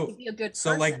mean, so to be a good so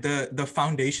person. like the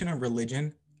foundation of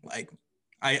religion, like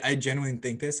I genuinely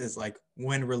think this is like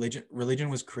when religion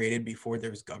was created before there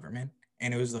was government.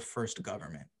 And it was the first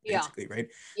government, basically, right?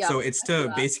 Yeah, so it's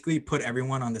to basically put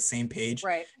everyone on the same page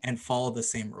and follow the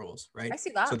same rules, right? I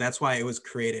see that. So that's why it was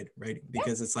created, right?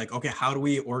 Because it's like, okay, how do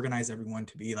we organize everyone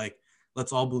to be like,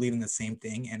 let's all believe in the same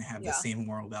thing and have the same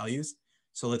moral values.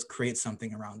 So let's create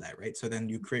something around that, right? So then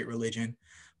you create religion.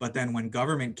 But then when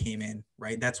government came in,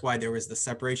 right, that's why there was the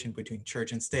separation between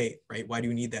church and state, right? Why do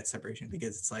you need that separation?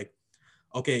 Because it's like,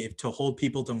 okay, if to hold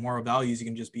people to moral values, you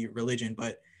can just be religion,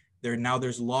 but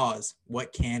there's laws.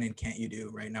 What can and can't you do,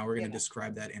 right? Now we're going to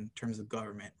describe that in terms of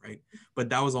government, right? But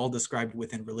that was all described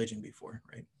within religion before,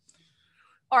 right?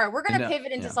 All right, we're going to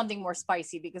pivot into something more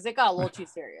spicy because it got a little too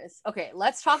serious. Okay,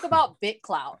 let's talk about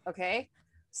BitClout, okay?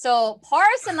 So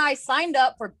Paris and I signed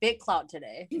up for BitClout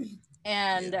today,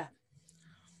 and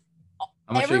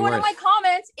everyone in my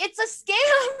comments, it's a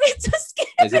scam. It's a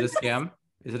scam. Is it a scam?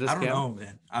 Is it a scam? I don't know,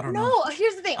 man. I don't know. No,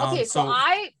 here's the thing. Okay, so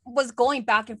I was going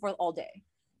back and forth all day,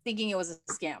 thinking it was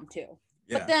a scam too.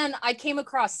 Yeah. But then I came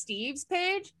across Steve's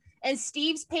page And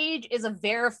Steve's page is a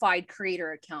verified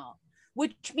creator account,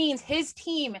 which means his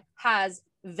team has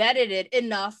vetted it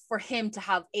enough for him to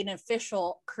have an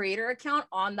official creator account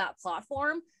on that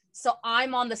platform. So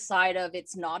I'm on the side of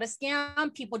it's not a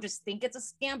scam. People just think it's a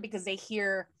scam because they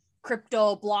hear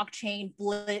crypto, blockchain,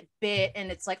 bit,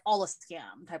 and it's like all a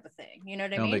scam type of thing. You know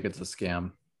what I I don't mean? think it's a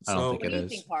scam. I So- don't think What it do you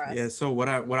is. think, Paras? Yeah. So what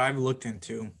I've looked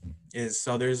into is,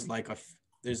 so there's like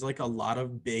a lot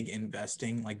of big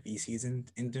investing like VCs in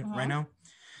right now.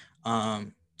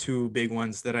 Two big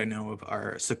ones that I know of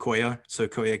are Sequoia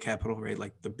Capital, right?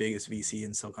 Like the biggest VC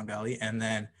in Silicon Valley. And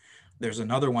then there's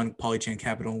another one, Polychain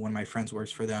Capital. One of my friends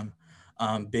works for them.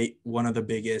 One of the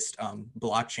biggest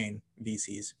blockchain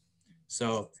VCs.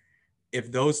 So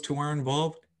if those two are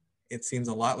involved, it seems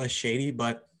a lot less shady.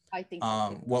 But I think so,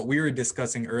 too. what we were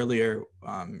discussing earlier,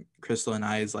 Crystal and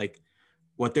I, is like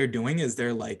what they're doing is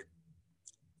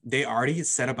they already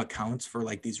set up accounts for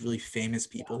like these really famous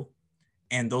people.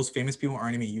 And those famous people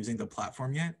aren't even using the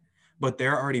platform yet, but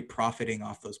they're already profiting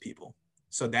off those people.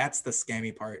 So that's the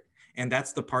scammy part. And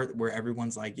that's the part where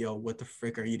everyone's like, yo, what the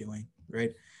frick are you doing?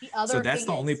 Right. So that's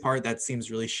the only part that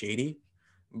seems really shady,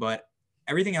 but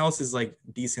everything else is like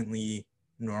decently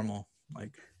normal.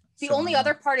 Like The so only normal.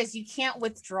 other part is you can't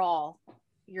withdraw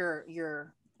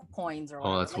your coins or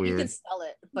whatever. Oh, that's like, you can weird. sell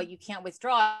it, but you can't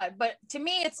withdraw it. But to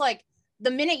me, it's like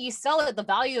the minute you sell it, the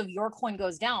value of your coin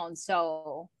goes down.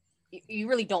 So you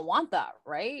really don't want that,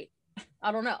 right?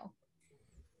 I don't know.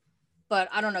 But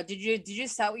I don't know. Did you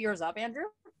set yours up, Andrew?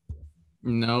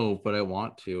 No, but I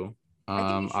want to.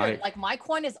 I think you should. Like my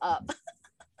coin is up.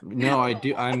 No, I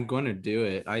do. I'm going to do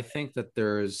it. I think that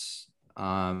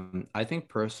I think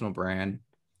personal brand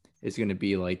is going to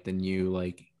be like the new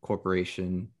like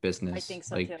corporation business. I think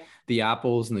so like too. the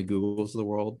Apples and the Googles of the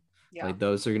world. Yeah. Like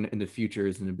those are going to, in the future,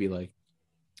 is going to be like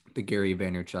the Gary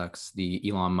Vaynerchuks, the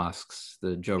Elon Musks,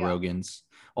 the Joe Rogans,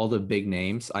 all the big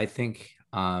names. I think,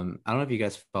 I don't know if you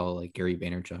guys follow like Gary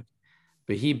Vaynerchuk,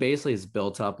 but he basically has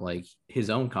built up like his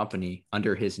own company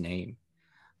under his name.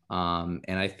 And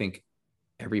I think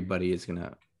everybody is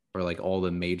gonna, or like all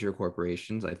the major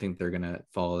corporations, I think they're gonna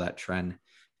follow that trend.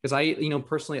 Because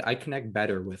personally, I connect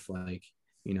better with like,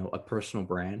 a personal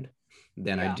brand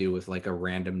than I do with like a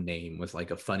random name with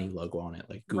like a funny logo on it,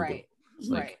 like Google. Right.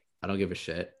 Like, right. I don't give a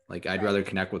shit. Like, I'd rather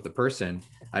connect with the person.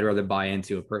 I'd rather buy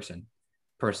into a person.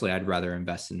 Personally, I'd rather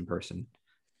invest in a person.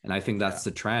 And I think that's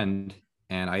the trend.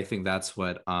 And I think that's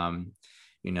what, BitClout,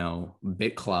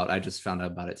 I just found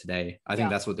out about it today. I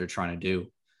think that's what they're trying to do.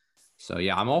 So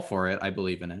yeah, I'm all for it. I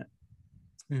believe in it.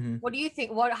 Mm-hmm. What do you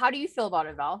think? How do you feel about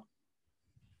it, Val?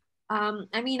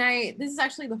 This is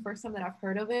actually the first time that I've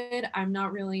heard of it. I'm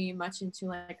not really much into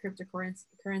like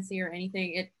cryptocurrency or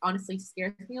anything. It honestly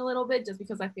scares me a little bit just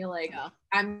because I feel like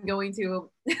I'm going to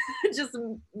just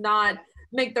not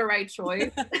make the right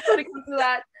choice when it comes to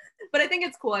that. But I think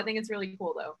it's cool. I think it's really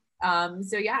cool though.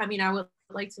 So yeah, I would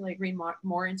like to like read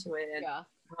more into it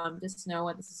and just know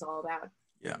what this is all about.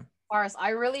 Yeah. Paras,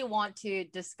 I really want to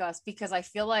discuss because I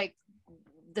feel like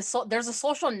there's a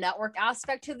social network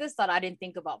aspect to this that I didn't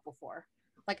think about before.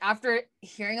 Like after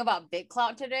hearing about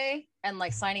BitClout today and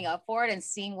like signing up for it and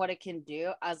seeing what it can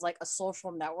do as like a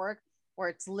social network where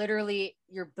it's literally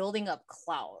you're building up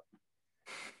clout.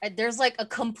 And there's like a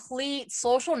complete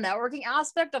social networking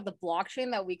aspect of the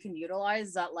blockchain that we can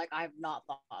utilize that like I've not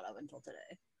thought of until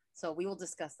today. So we will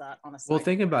discuss that on a side. Well,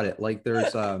 think about it. Like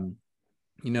there's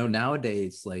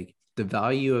nowadays like the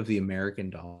value of the American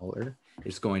dollar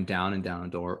is going down and down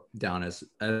and down as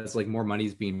like more money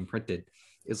is being printed.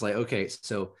 It's like, okay,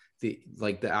 so the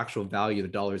actual value of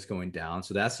the dollar is going down,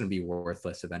 so that's going to be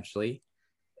worthless eventually.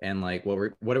 And like what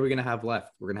are we going to have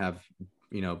left? We're going to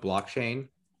have blockchain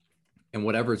and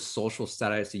whatever social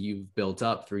status that you've built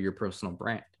up through your personal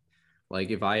brand.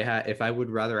 Like if I would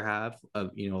rather have a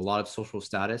lot of social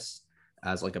status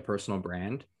as like a personal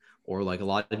brand or like a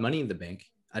lot of money in the bank,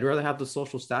 I'd rather have the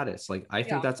social status. Like, I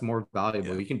think that's more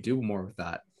valuable. You can do more with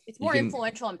that. It's more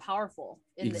influential and powerful.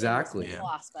 Exactly. In the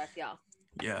aspect,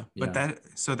 Yeah. But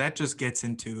that just gets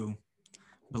into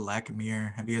Black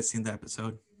Mirror. Have you guys seen the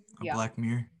episode of Black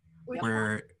Mirror?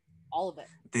 Where all of it.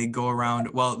 They go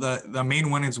around. Well, the main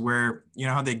one is where,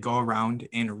 how they go around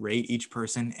and rate each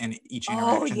person and each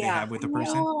interaction they have with the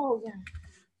person. Oh, yeah.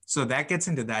 So that gets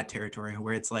into that territory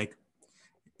where it's like,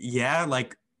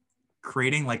 like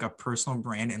creating like a personal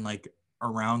brand and like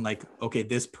around like, okay,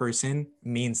 this person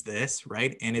means this,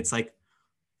 right? And it's like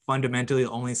fundamentally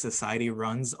only society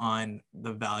runs on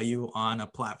the value on a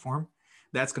platform.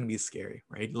 That's going to be scary,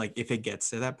 right? Like if it gets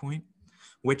to that point,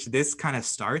 which this kind of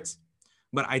starts.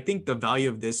 But I think the value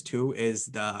of this too is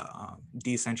the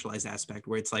decentralized aspect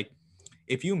where it's like,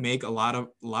 if you make a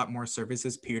lot more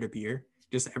services peer-to-peer,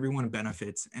 just everyone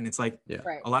benefits. And it's like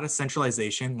Right. a lot of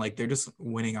centralization, like they're just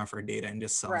winning off our data and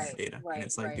just selling Right, our data. right, And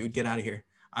it's like, right. dude, get out of here.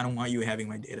 I don't want you having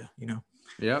my data, you know?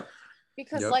 Yep.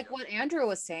 Because Yep. like what Andrew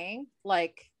was saying,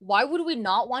 like why would we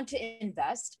not want to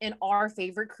invest in our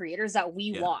favorite creators that we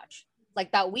Yeah. watch?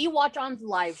 Like that we watch on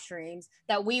live streams,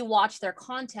 that we watch their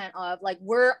content of, like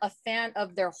we're a fan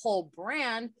of their whole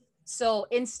brand. So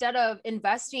instead of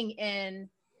investing in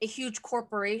a huge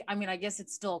corporation, I mean, I guess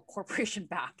it's still corporation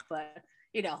backed, but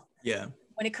you know, Yeah.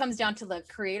 when it comes down to the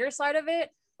creator side of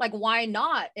it, like why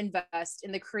not invest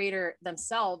in the creator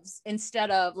themselves instead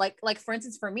of like for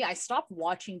instance, for me, I stopped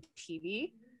watching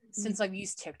TV since I've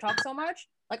used TikTok so much.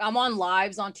 Like I'm on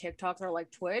lives on TikTok or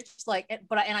like Twitch, like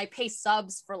and I pay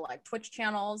subs for like Twitch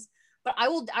channels, but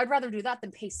I'd rather do that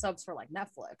than pay subs for like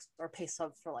Netflix or pay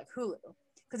subs for like Hulu,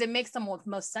 because it makes the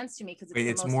most sense to me, because it's Wait, the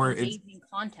it's most more- engaging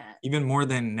content. Even more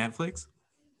than Netflix?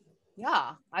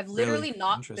 Yeah, I've literally Really?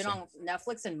 not been Interesting. on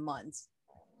Netflix in months.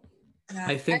 Yeah.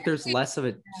 I think there's less of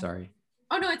it. Sorry.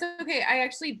 Oh no, it's okay. I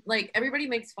actually, like, everybody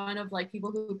makes fun of like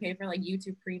people who pay for like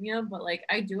YouTube Premium, but like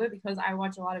I do it because I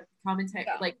watch a lot of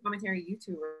commentary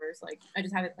YouTubers. Like I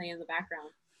just have it playing in the background.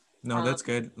 No, that's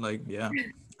good. Like, yeah.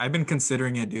 I've been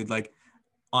considering it, dude. Like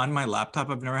on my laptop,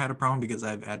 I've never had a problem because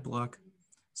I have ad block.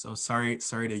 So sorry to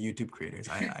YouTube creators.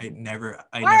 I never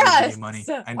give you money.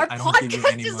 Our I don't give you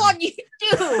podcast any is money. on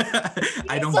YouTube.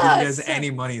 I don't give you guys Jesus. any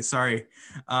money. Sorry.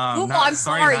 Google, Not I'm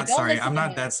sorry, sorry. not Don't sorry. listen I'm to not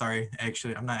him. that sorry.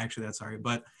 Actually, I'm not actually that sorry.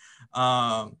 But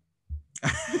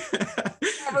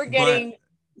We're getting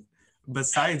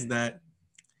besides that,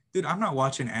 dude, I'm not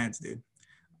watching ads, dude.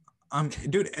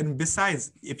 Dude, and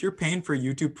besides, if you're paying for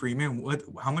YouTube Premium,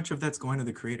 how much of that's going to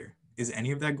the creator? Is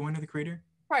any of that going to the creator?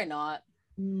 probably not.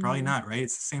 Probably not, right?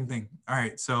 It's the same thing. All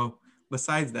right. So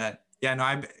besides that, yeah,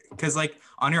 no, because like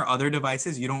on your other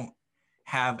devices, you don't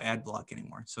have ad block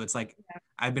anymore. So it's like,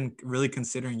 I've been really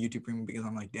considering YouTube Premium because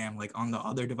I'm like, damn, like on the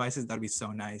other devices, that'd be so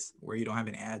nice where you don't have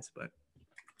any ads. But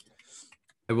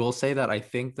I will say that I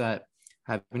think that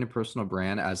having a personal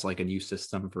brand as like a new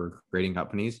system for creating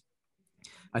companies,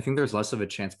 I think there's less of a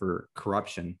chance for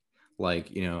corruption, like,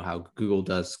 you know, how Google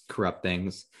does corrupt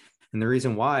things. And the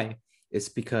reason why is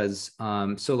because,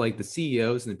 so like the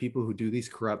CEOs and the people who do these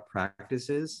corrupt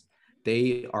practices,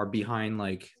 they are behind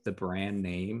like the brand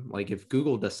name. Like if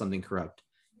Google does something corrupt,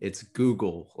 it's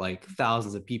Google, like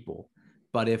thousands of people.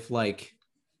 But if like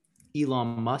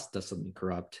Elon Musk does something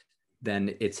corrupt,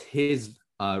 then it's his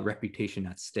reputation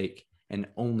at stake and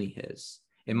only his.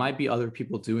 It might be other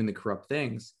people doing the corrupt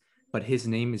things, but his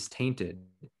name is tainted.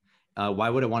 Why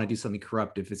would I want to do something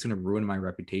corrupt if it's going to ruin my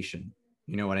reputation?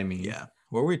 You know what I mean? yeah,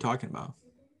 what were we talking about?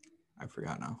 I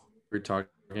forgot now. We're talking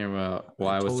about, well,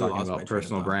 I I was totally talking lost my about train of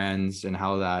personal thought. brands and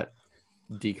how that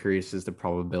decreases the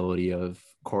probability of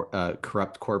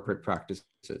corrupt corporate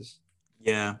practices.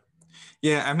 Yeah.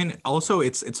 I mean, also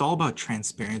it's all about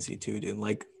transparency too, dude.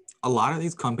 Like a lot of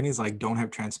these companies like don't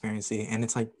have transparency, and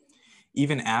it's like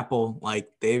even Apple, like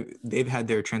they've had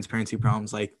their transparency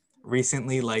problems. Like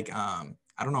recently, like I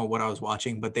don't know what I was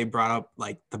watching, but they brought up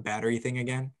like the battery thing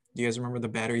again. Do you guys remember the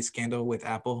battery scandal with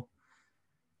Apple?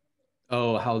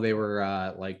 Oh, how they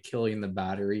were like killing the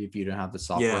battery if you don't have the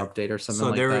software Yeah. update or something So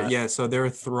like they're that. so they're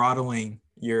throttling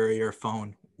your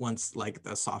phone once like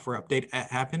the software update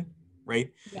happened,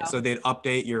 right? Yeah. So they'd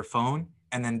update your phone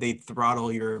and then they'd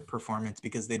throttle your performance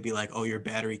because they'd be like, oh, your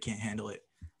battery can't handle it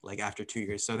like after 2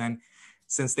 years. So then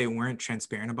since they weren't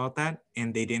transparent about that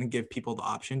and they didn't give people the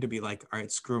option to be like, all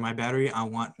right, screw my battery, I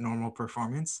want normal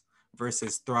performance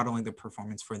versus throttling the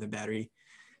performance for the battery.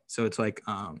 So it's like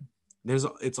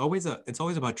it's always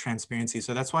about transparency.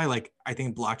 So that's why like I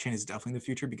think blockchain is definitely the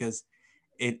future because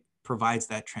it provides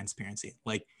that transparency.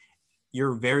 Like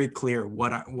you're very clear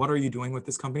what are you doing with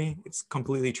this company? It's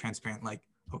completely transparent. Like,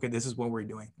 okay, this is what we're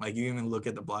doing. Like you even look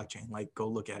at the blockchain, like go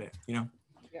look at it, you know?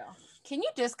 Yeah. Can you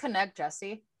disconnect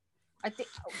Jesse? I think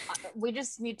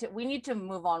we need to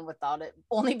move on without it,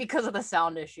 only because of the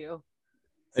sound issue.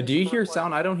 Do you hear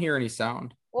sound? I don't hear any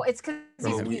sound. Well, it's because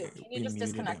he's Bro, mute. Can we you just muted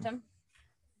disconnect him?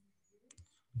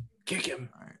 Kick him.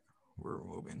 All right, we're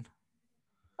moving.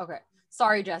 Okay.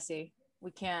 Sorry, Jesse.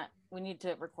 We need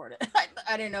to record it.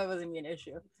 I didn't know it was gonna be an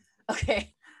issue.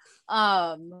 Okay.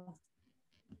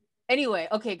 Anyway,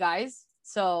 okay, guys.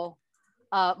 So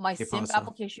my simp Pausa.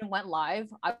 application went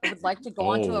live. I would like to go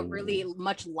on to a really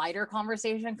much lighter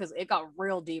conversation because it got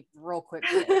real deep real quick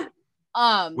today.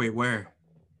 Wait, where?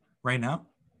 Right now?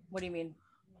 What do you mean?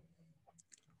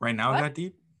 Right now What? it got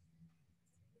deep?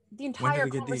 The entire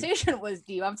it get deep? conversation was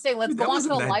deep. I'm saying let's Dude, that go on to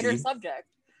a wasn't that lighter deep. subject.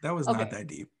 That was Okay. not that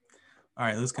deep. All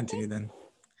right, let's continue then.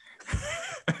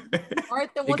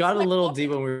 It got a little deep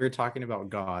when we were talking about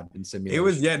God and simulation. It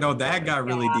was, yeah, no, that got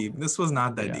really deep. This was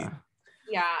not that deep.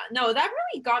 Yeah, no, that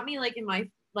really got me like in my,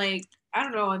 like, I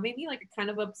don't know, it made me like kind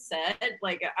of upset.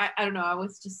 Like, I don't know, I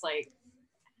was just like,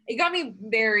 it got me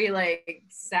very like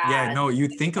sad. Yeah, no, you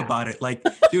think about it. Like,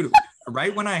 dude,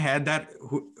 right when I had that,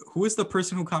 who is the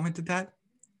person who commented that?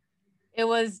 It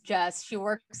was Jess. She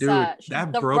works dude, at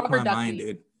that broke my mind,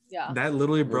 dude. Yeah. That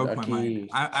literally broke my mind.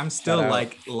 I'm still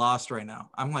like lost right now.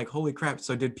 I'm like, holy crap.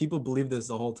 So did people believe this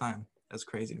the whole time? That's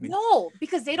crazy to me. No,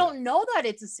 because they don't know that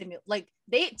it's a simulation. Like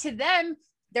to them,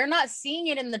 they're not seeing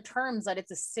it in the terms that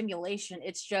it's a simulation.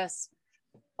 It's just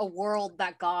a world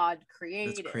that God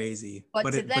created. That's crazy.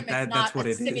 But to them, it's not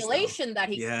a simulation that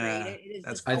he created. It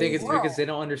is I think it's because they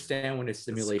don't understand what a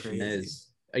simulation is.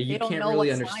 You can't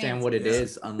really understand what it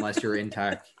is unless you're in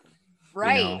tech.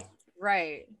 Right,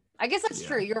 right. I guess that's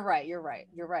true. You're right.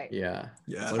 Yeah.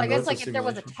 So I guess like if there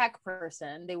was a tech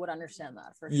person, they would understand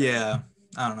that for sure. Yeah.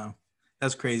 I don't know.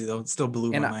 That's crazy though. It still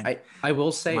blew my mind. I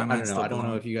will say, I don't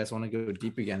know if you guys want to go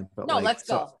deep again, but no, let's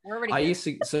go. We're already. I used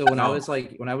to, so when I was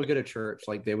like, when I would go to church,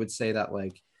 like they would say that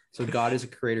like, so God is a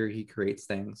creator, he creates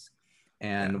things.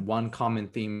 And one common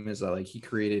theme is that like he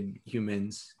created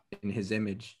humans in his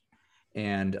image.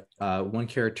 And one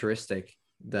characteristic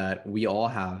that we all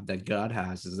have, that God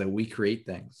has, is that we create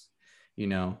things, you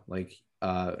know, like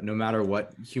no matter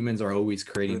what, humans are always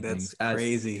creating things.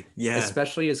 Crazy. Yeah.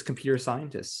 Especially as computer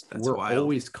scientists, we're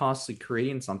always constantly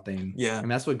creating something. Yeah.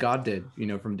 And that's what God did, you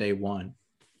know, from day one.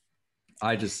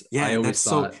 I always that's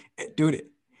thought, so, dude.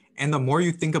 And the more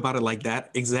you think about it like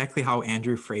that, exactly how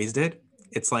Andrew phrased it,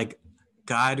 it's like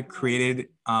God created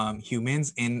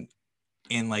humans in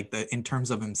like in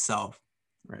terms of himself.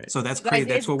 Right. So that's crazy.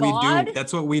 That's what we do.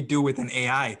 That's what we do with an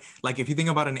AI. Like if you think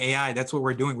about an AI, that's what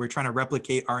we're doing. We're trying to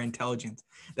replicate our intelligence.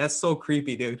 That's so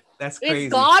creepy, dude. That's crazy.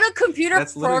 Is God a computer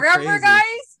programmer, guys?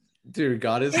 Dude,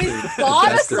 God is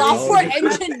God a software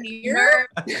engineer?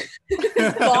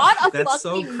 Is God a that's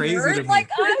so crazy nerd to me. like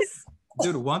us?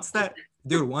 Dude, once that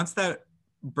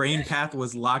brain path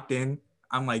was locked in,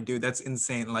 I'm like, dude, that's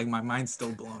insane. Like my mind's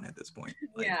still blown at this point.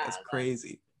 Like that's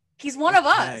crazy. He's one of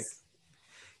us.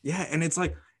 Yeah, and it's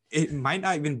like it might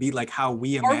not even be like how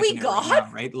we imagine Are we it God? right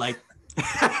now, right? Like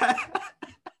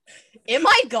am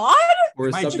I God?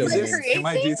 Am I Jesus? Am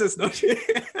I Jesus? No shit.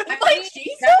 Am I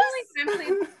Jesus?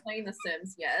 Definitely playing The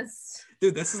Sims, yes.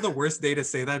 Dude, this is the worst day to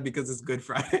say that because it's Good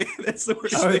Friday. That's the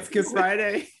worst. Oh, it's Good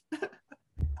Friday.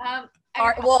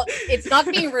 Well, it's not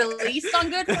being released on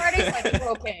Good Friday, so I think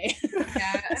we're okay.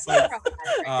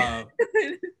 Yeah,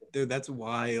 dude, that's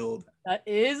wild. That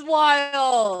is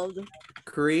wild.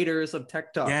 Creators of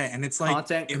TikTok. Yeah, and it's like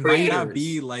content it creators. might not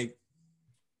be like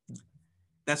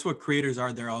that's what creators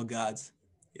are. They're all gods.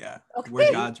 Yeah, okay.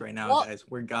 We're gods right now, guys.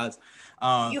 We're gods.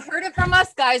 You heard it from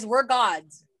us, guys. We're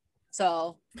gods.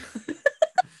 So.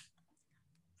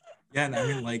 Yeah, and I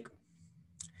mean, like,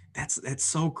 that's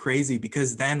so crazy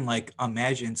because then, like,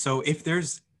 imagine. So if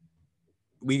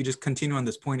we just continue on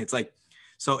this point. It's like,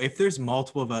 so if there's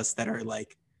multiple of us that are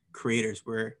like creators,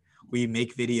 where we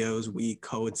make videos, we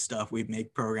code stuff, we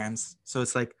make programs. So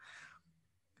it's like,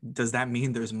 does that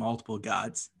mean there's multiple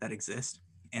gods that exist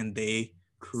and they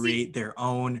create their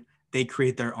own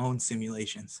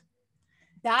simulations?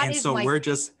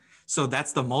 So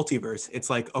that's the multiverse. It's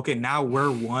like, okay, now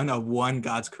we're one of one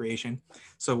God's creation.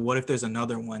 So what if there's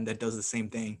another one that does the same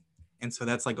thing? And so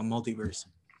that's like a multiverse.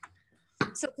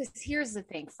 So here's the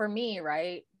thing for me,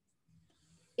 right?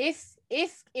 If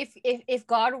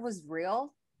God was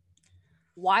real,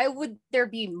 why would there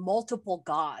be multiple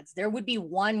gods? There would be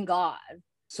one God.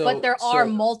 But there are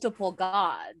multiple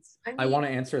gods. I want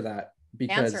to answer that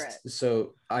because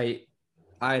so I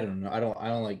don't know. I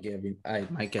don't like giving. I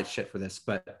might get shit for this,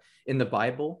 but in the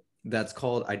Bible, that's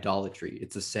called idolatry.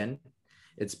 It's a sin.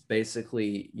 It's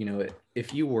basically, you know,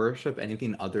 if you worship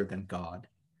anything other than God,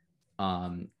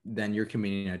 then you're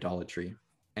committing idolatry.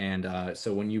 And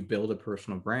so when you build a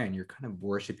personal brand, you're kind of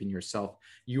worshiping yourself.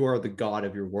 You are the God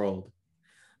of your world.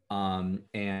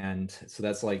 And so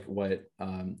that's like what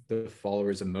the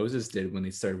followers of Moses did when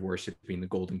they started worshiping the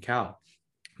golden cow.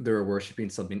 They were worshiping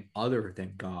something other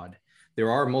than God. There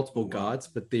are multiple gods,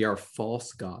 but they are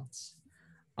false gods.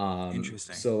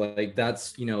 Interesting. So like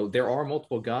that's, you know, there are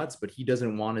multiple gods, but he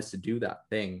doesn't want us to do that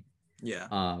thing. Yeah.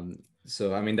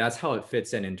 So I mean, that's how it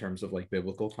fits in terms of like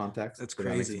biblical context. That's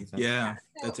crazy. Yeah,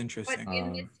 that's interesting. But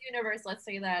in this universe, let's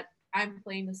say that I'm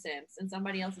playing The Sims and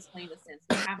somebody else is playing The Sims.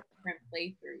 We have a different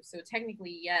playthrough. So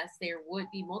technically, yes, there would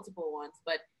be multiple ones,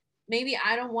 but maybe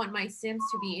I don't want my Sims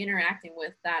to be interacting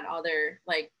with that other,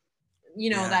 like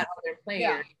Yeah. that other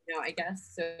player, Yeah. I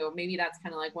guess. So maybe that's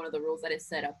kind of like one of the rules that is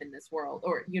set up in this world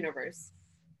or universe.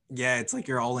 Yeah, it's like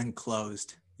you're all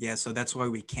enclosed. Yeah, so that's why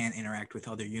we can't interact with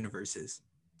other universes.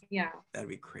 Yeah. That'd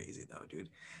be crazy though, dude.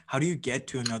 How do you get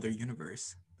to another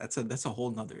universe? That's a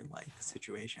whole nother like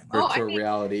situation. Oh, Virtual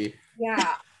reality.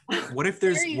 Yeah. What if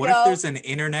there's There you what if go. there's an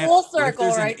internet? Full What if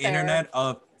there's circle an right there. internet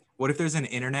of what if there's an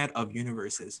internet of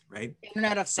universes, right?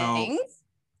 Internet of So- Things.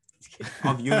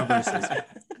 Of universes,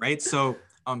 right? So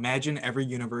imagine every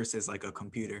universe is like a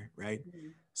computer, right?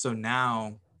 So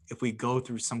now if we go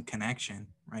through some connection,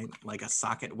 right, like a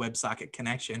WebSocket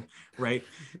connection, right,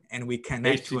 and we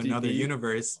connect to another HTTP.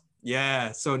 universe,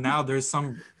 yeah. So now there's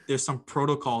some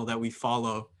protocol that we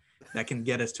follow that can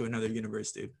get us to another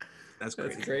universe, dude. That's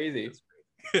crazy. That's crazy.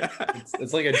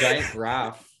 It's like a giant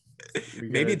graph.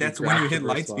 Maybe that's when you hit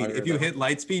light speed. If you hit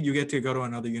light speed, you get to go to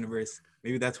another universe.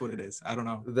 Maybe that's what it is. I don't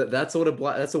know. That's what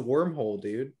that's a wormhole,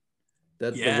 dude.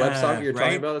 That's Yeah, the WebSocket you're talking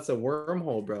right? about. It's a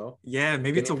wormhole, bro. Yeah,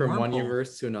 maybe it's a Getting from one wormhole.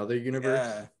 universe to another universe.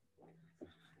 Yeah.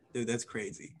 Dude, that's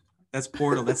crazy. That's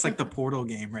Portal. That's like the Portal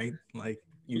game, right? Like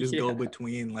you just go Yeah.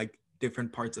 between like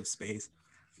different parts of space.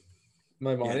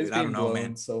 My mind Yeah, is dude, I being don't know, blown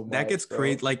man. so much. That gets bro.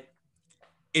 crazy. Like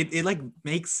it like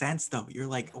makes sense though. You're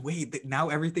like, wait, now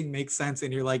everything makes sense,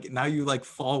 and you're like, now you like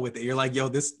fall with it. You're like, yo,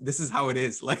 this is how it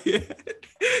is. Like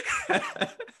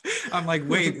I'm like,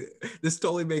 wait, this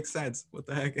totally makes sense. What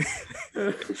the heck?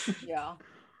 Yeah.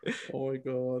 Oh my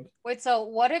god. Wait, so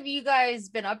what have you guys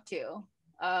been up to,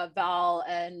 Val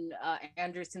and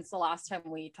Andrew, since the last time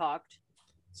we talked?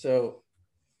 So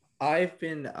I've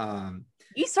been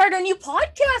You started a new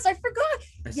podcast. I forgot.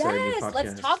 I started a new Yes,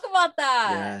 let's podcast. talk about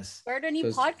that. Yes. Start a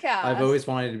new So podcast. I've always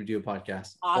wanted to do a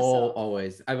podcast. Awesome.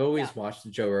 Always. I've always Yeah. watched the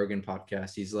Joe Rogan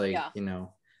podcast. He's like, Yeah.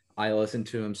 I listen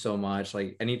to him so much.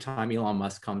 Like anytime Elon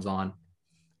Musk comes on,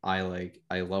 I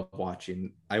love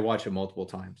watching. I watch it multiple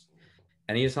times.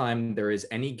 Anytime there is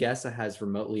any guest that has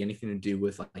remotely anything to do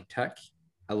with like tech,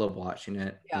 I love watching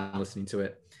it and listening to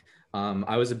it.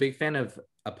 I was a big fan of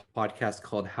a podcast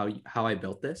called How I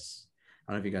Built This.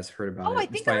 I don't know if you guys heard about it. I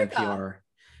It's think by I heard that. NPR.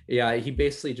 Yeah, he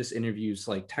basically just interviews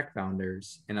like tech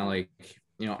founders, and I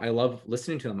love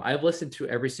listening to them. I've listened to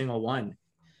every single one,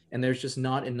 and there's just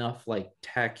not enough like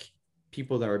tech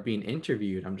people that are being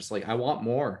interviewed. I'm just like, I want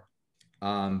more. But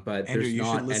Andrew, there's you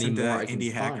not should listen any to more I can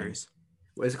Indie find. Hackers.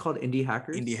 What is it called? Indie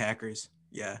Hackers? Indie Hackers.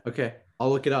 Yeah. Okay, I'll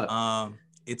look it up.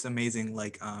 It's amazing.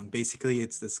 Like basically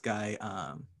it's this guy,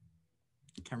 I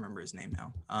can't remember his name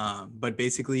now. But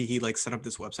basically he like set up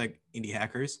this website, Indie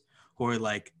Hackers, who are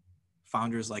like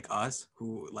founders like us,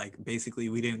 who like basically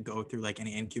we didn't go through like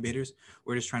any incubators.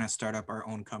 We're just trying to start up our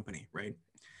own company, right?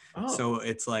 Oh. So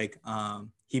it's like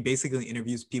he basically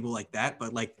interviews people like that,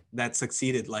 but like that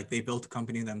succeeded. Like they built a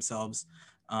company themselves,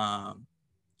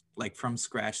 like from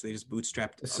scratch. They just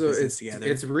bootstrapped a So business together.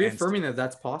 it's reaffirming that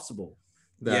that's possible.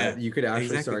 That you could actually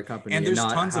exactly. start a company And and, there's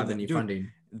not tons have of them, any dude.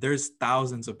 funding. There's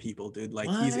thousands of people, dude. Like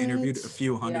he's interviewed a What?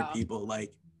 few hundred Yeah. people.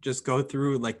 Like just go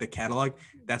through like the catalog.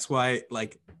 That's why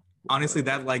like honestly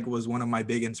that like was one of my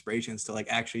big inspirations to like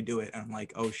actually do it. And I'm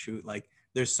like, oh shoot, like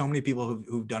there's so many people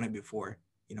who've done it before,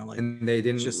 like And they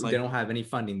didn't just like they don't have any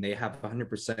funding. They have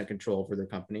 100% control over their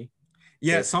company.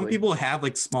 yeah, some basically. people have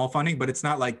like small funding, but it's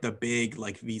not like the big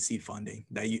like VC funding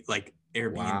that you like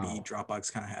Airbnb, Wow.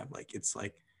 Dropbox kind of have. Like it's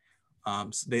like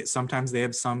sometimes they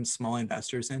have some small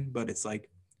investors in, but it's like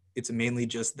it's mainly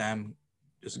just them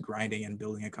just grinding and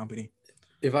building a company.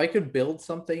 If I could build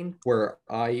something where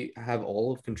I have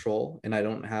all of control and I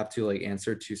don't have to like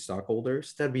answer to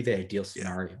stockholders, that'd be the ideal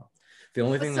scenario. The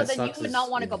only thing So that then you sucks would is, not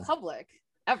want to yeah. go public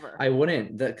ever. I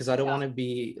wouldn't, because I don't Yeah. want to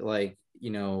be like,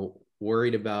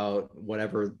 worried about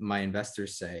whatever my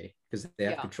investors say, because they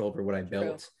have Yeah. control over what I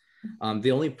built. The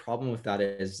only problem with that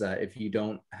is that if you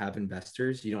don't have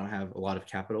investors, you don't have a lot of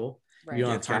capital. Right. You don't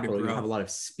Yeah, have it's hard to capital, you grow. have a lot of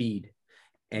speed,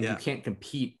 and Yeah. you can't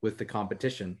compete with the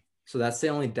competition. So that's the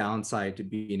only downside to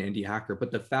being an indie hacker. But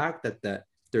the fact that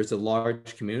there's a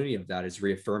large community of that is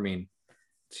reaffirming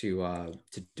to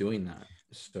doing that.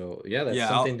 So yeah, that's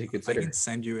something to I consider. can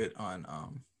send you it on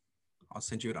I'll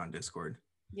send you it on Discord.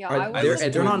 Yeah, I Are, was they're, listen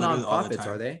to they're it not literally all the nonprofits, time.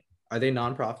 are they? Are they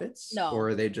nonprofits? No. Or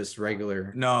are they just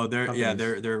regular? No, they're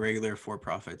companies? they're regular for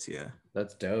profits, yeah.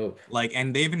 That's dope. Like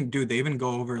and they even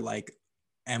go over like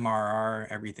MRR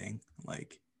everything.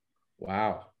 Like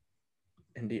Wow.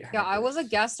 Indie Yeah, I was a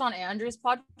hackers. guest on Andrew's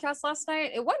podcast last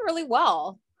night. It went really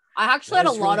well. I actually had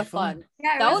That a was lot really of fun. fun.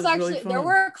 Yeah, That was really actually there fun.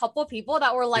 were a couple people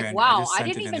that were like, Here, I "Wow, just I sent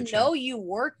didn't it in even the chat. know you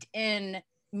worked in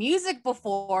music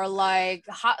before." Like,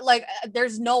 how, like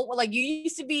there's no like you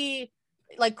used to be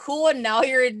like cool, and now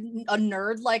you're a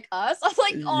nerd like us. I'm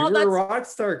like, You oh, were that's a rock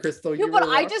star, Crystal. yeah, You but were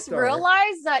a I rock just star.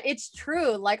 realized that it's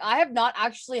true. Like I have not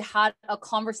actually had a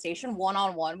conversation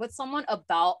one-on-one with someone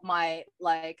about my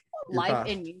like Your life path.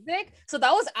 in music. So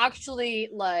that was actually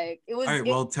like it was. All right,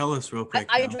 well, tell us real quick.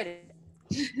 I now. enjoyed it.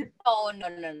 Oh no!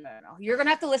 You're gonna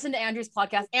have to listen to Andrew's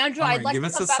podcast. Andrew, Summary. I'd like Give to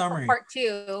us come a back summary. for part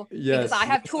 2 Yes. because I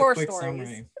have Give us a tour quick stories.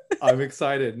 summary. I'm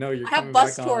excited. No, you're I have coming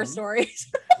bus back tour on.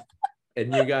 stories.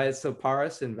 And you guys, so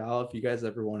Paras and Val, if you guys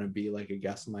ever want to be like a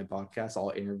guest on my podcast,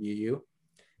 I'll interview you.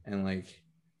 And like,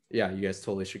 yeah, you guys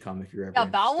totally should come if you're ever Yeah,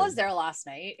 Val was interested. there last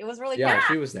night. It was really Yeah, fun.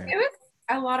 she was there. It was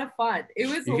a lot of fun. It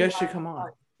was. You a guys lot should of come fun. on.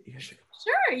 You guys should come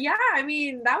Sure. Yeah. I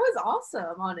mean, that was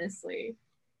awesome. Honestly.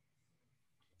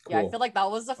 Yeah, I Cool. feel like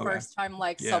that was the Okay. first time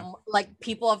like Yeah. some like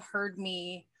people have heard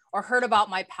me or heard about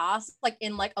my past like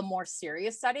in like a more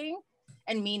serious setting,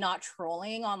 and me not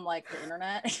trolling on like the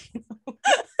internet.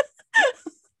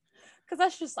 Because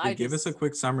that's just Dude, give us a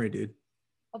quick summary, dude.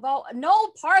 about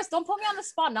no Paris. Don't put me on the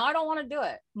spot. Now I don't want to do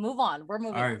it. Move on. We're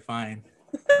moving. All on. right, fine.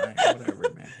 Fine, whatever,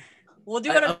 man. We'll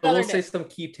do it I another will say day. some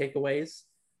key takeaways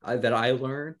that I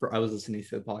learned. I was listening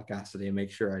to the podcast today.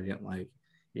 Make sure I didn't like,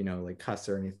 like cuss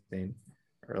or anything,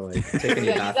 or like take any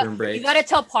Yeah, bathroom breaks. You got to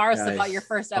tell Paris Guys, about your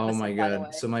first episode. Oh my by the way.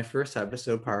 god! So my first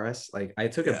episode, Paris, like I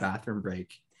took a bathroom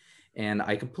break, and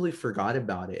I completely forgot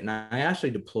about it, and I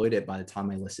actually deployed it by the time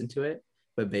I listened to it.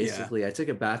 But basically, I took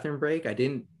a bathroom break. I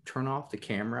didn't turn off the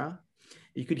camera.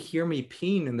 You could hear me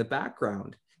peeing in the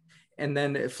background, and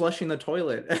then flushing the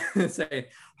toilet and saying,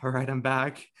 "All right, I'm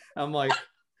back." I'm like,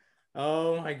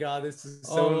 "Oh my god, this is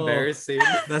so embarrassing."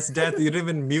 That's death. You didn't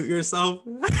even mute yourself.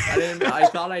 I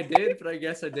thought I did, but I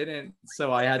guess I didn't.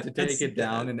 So I had to take That's it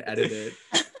down and edit it.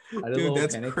 I had a Dude, little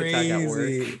that's panic attack at work.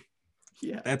 crazy.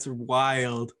 Yeah, That's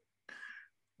wild.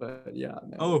 but yeah.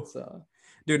 No, Oh. it's,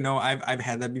 Dude, no, I've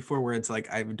had that before where it's like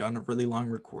I've done a really long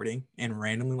recording and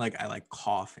randomly like I like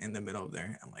cough in the middle of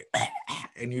there. I'm like,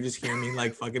 and you just hear me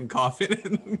like fucking coughing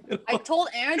in the middle. I told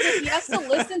Andrew he has to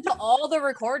listen to all the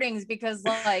recordings because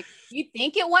like you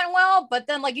think it went well, but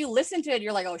then like you listen to it,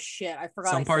 you're like, oh shit, I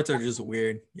forgot. Some I parts said are that. just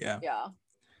weird. Yeah. Yeah.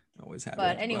 Always have.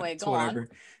 But anyway, it's go on.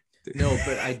 no,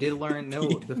 but I did learn. No,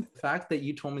 the fact that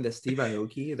you told me that Steve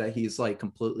Aoki, that he's like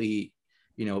completely,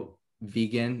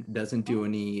 vegan, doesn't do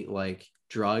any like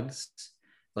drugs,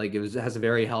 like has a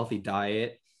very healthy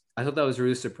diet. I thought that was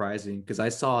really surprising because I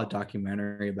saw a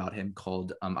documentary about him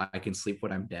called I Can Sleep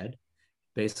When I'm Dead.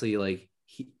 Basically, like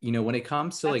he, when it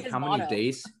comes to That's like his how motto. many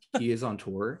days he is on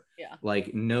tour, Yeah.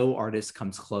 like no artist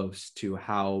comes close to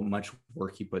how much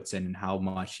work he puts in and how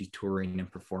much he's touring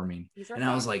and performing. And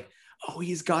I was like, oh,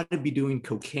 he's got to be doing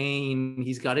cocaine.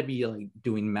 He's got to be like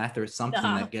doing meth or something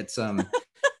that gets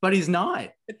but he's not.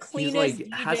 The He's cleanest like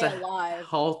DJ has a alive.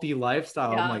 healthy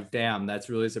lifestyle. Yeah. I'm like, damn, that's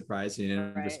really surprising,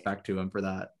 and Right. respect to him for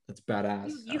that. That's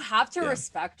badass. You have to Yeah.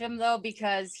 respect him though,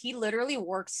 because he literally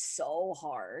works so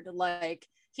hard. Like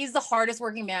he's the hardest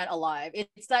working man alive.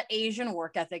 It's that Asian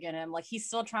work ethic in him. Like he's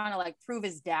still trying to like prove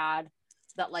his dad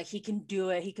that like he can do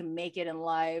it, he can make it in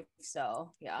life.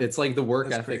 So yeah. It's like the work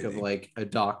That's ethic of crazy. like a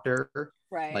doctor,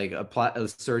 Right. like a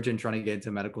surgeon trying to get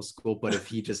into medical school, but if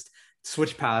he just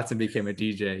switched paths and became a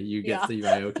DJ, you get Yeah. Steve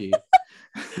Aoki.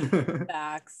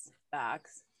 Facts.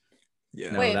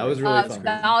 Yeah. No, Wait, that was really fun.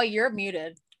 Val, you're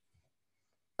muted.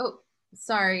 Oh,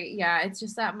 sorry. Yeah, it's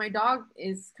just that my dog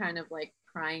is kind of like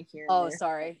crying here. and Oh, there.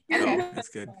 sorry. Oh, Okay. that's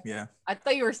good. Yeah. I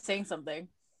thought you were saying something.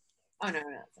 Oh no,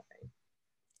 sorry.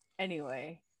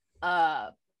 Anyway,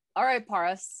 all right,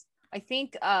 Paris. I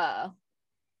think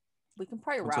we can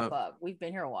probably What's wrap up? up. We've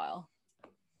been here a while.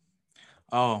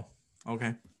 Oh,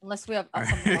 okay. Unless we have All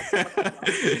something else to talk about.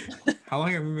 right. How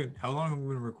long have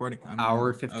we been recording?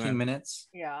 Hour 15 okay. minutes.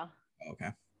 Yeah. Okay.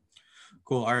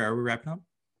 Cool. All right. Are we wrapping up?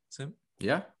 Sim?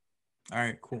 Yeah. All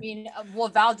right. Cool. I mean, well,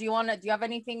 Val, do you have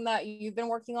anything that you've been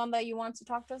working on that you want to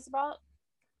talk to us about?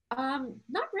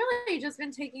 Not really. Just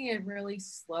been taking it really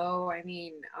slow. I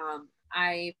mean,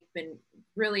 I've been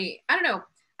really, I don't know.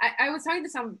 I was talking to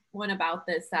someone about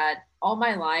this, that all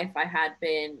my life I had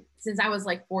been, since I was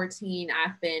like 14,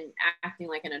 I've been acting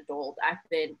like an adult. I've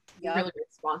been Yep. really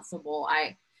responsible.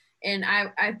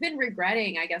 I've been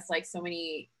regretting, I guess, like so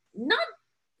many, not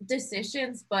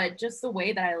decisions, but just the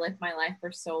way that I lived my life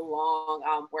for so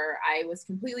long, where I was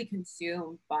completely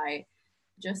consumed by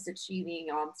just achieving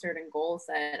certain goals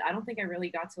that I don't think I really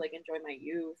got to like enjoy my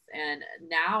youth. And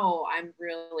now I'm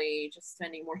really just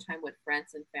spending more time with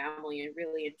friends and family and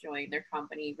really enjoying their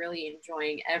company, really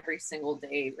enjoying every single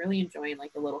day, really enjoying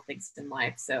like the little things in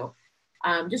life. So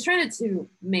just trying to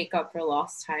make up for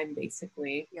lost time,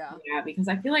 basically. Yeah. Because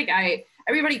I feel like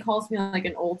everybody calls me like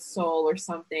an old soul or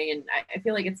something, and I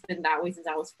feel like it's been that way since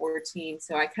I was 14.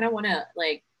 So I kind of want to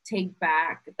like take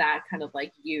back that kind of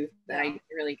like youth that I didn't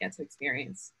really get to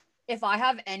experience. If I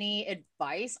have any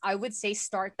advice, I would say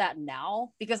start that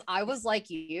now, because I was like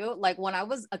you. Like when I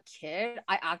was a kid,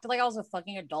 I acted like I was a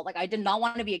fucking adult. Like I did not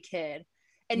want to be a kid.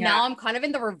 And now I'm kind of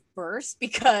in the reverse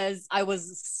because I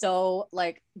was so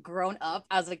like grown up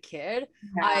as a kid.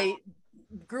 Yeah. I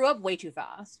grew up way too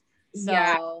fast.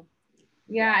 So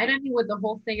yeah, and I mean with the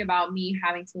whole thing about me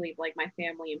having to leave like my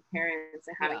family and parents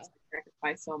and having to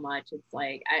sacrifice so much, it's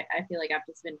like I feel like I've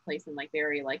just been placed in like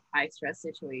very like high stress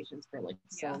situations for like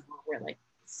so long, where like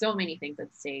so many things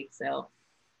at stake. So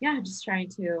yeah, just trying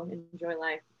to enjoy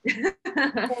life.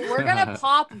 Well, we're gonna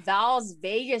pop Val's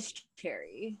Vegas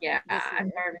cherry. Yeah,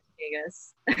 I'm going to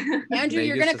Vegas. Andrew, Vegas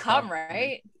you're gonna is come, happening.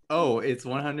 right? Oh, it's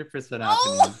 100% happening.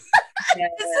 Oh!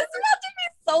 This is about to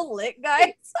be so lit,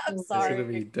 guys. I'm It's gonna sorry.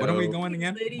 be When are we dope. going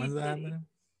again? Litty When's that bitty. happening?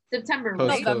 September, Post-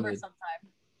 right? November COVID.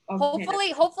 sometime.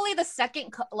 Okay. Hopefully the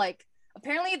second like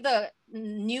apparently the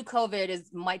new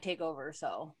COVID might take over,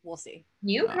 so we'll see.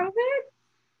 New Wow. COVID?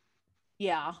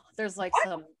 Yeah, there's like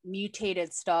some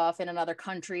mutated stuff in another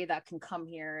country that can come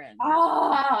here, and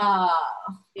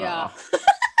yeah.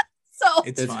 So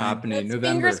It's It's fine. happening Let's November.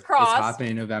 fingers crossed. It's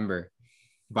happening November.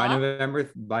 By Huh?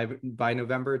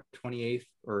 November 28th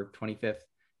or 25th,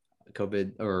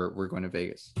 COVID, or we're going to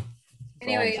Vegas.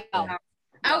 Anyway, Oh.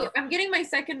 I'm getting my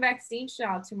second vaccine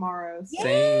shot tomorrow. So.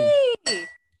 Yay!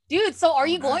 Dude, so are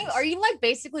you going? Nice. Are you like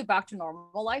basically back to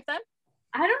normal life then?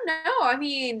 I don't know. I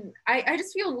mean, I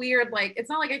just feel weird. Like, it's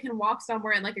not like I can walk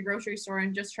somewhere in like a grocery store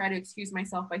and just try to excuse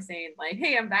myself by saying like,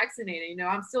 "Hey, I'm vaccinated." You know,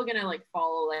 I'm still gonna like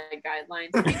follow like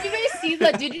guidelines. Did you guys see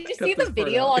the? Did you see Cut the this part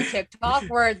video out. on TikTok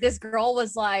where this girl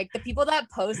was like, the people that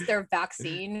post their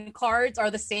vaccine cards are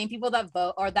the same people that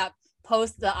vote or that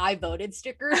post the "I voted"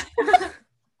 stickers.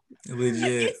 Legit.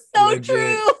 It's so legit.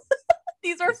 true.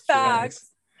 These are It's true. facts.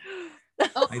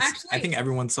 Oh, I actually, think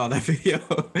everyone saw that video.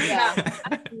 Yeah.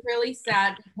 I'm really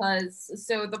sad because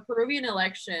the Peruvian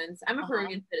elections. I'm a Uh-huh.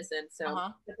 Peruvian citizen, so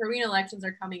Uh-huh. the Peruvian elections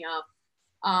are coming up.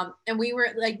 And we were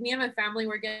like, me and my family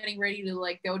were getting ready to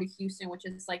like go to Houston, which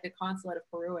is like the consulate of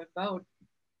Peru, and vote.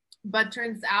 But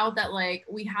turns out that like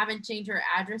we haven't changed our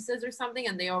addresses or something,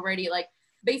 and they already like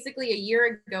basically a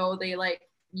year ago they like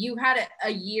you had a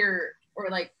year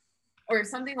or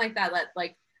something like that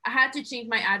like I had to change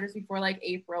my address before like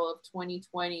April of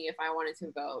 2020 if I wanted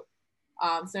to vote.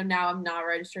 So now I'm not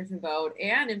registered to vote,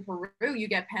 and in Peru you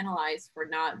get penalized for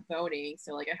not voting,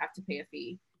 so like I have to pay a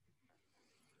fee.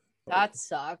 That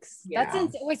sucks. Yeah.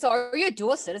 That's wait. So are you a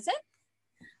dual citizen?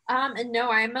 And no,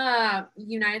 I'm a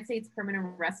United States permanent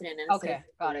resident. In a Okay, city.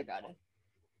 got it.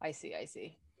 I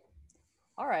see.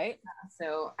 All right.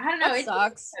 So I don't know. That It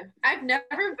sucks. I've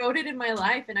never voted in my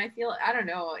life, and I feel I don't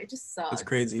know. It just sucks. It's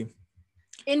crazy.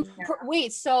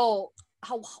 Wait, so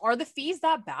how are the fees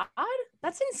that bad?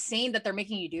 That's insane that they're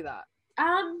making you do that. They're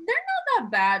not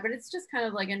that bad, but it's just kind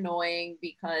of like annoying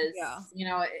because you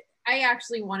know I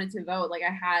actually wanted to vote. Like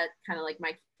I had kind of like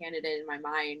my candidate in my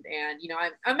mind, and you know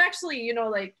I'm actually you know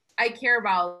like I care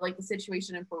about like the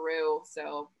situation in Peru.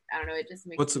 So I don't know. It just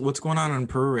makes What's going on in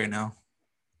Peru right now?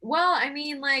 Well, I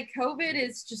mean, like COVID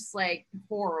is just like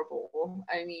horrible.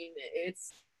 I mean,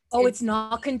 it's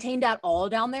not contained at all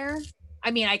down there. I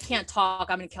mean, I can't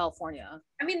talk. I'm in California.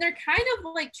 I mean, they're kind of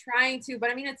like trying to, but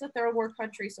I mean, it's a third world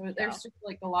country, so there's just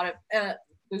like a lot of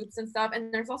boots and stuff,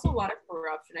 and there's also a lot of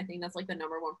corruption. I think that's like the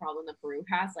number one problem that Peru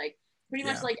has. Like, pretty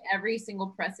much like every single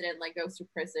president like goes to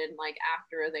prison like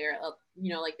after they're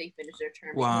you know like they finish their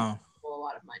term. Wow. A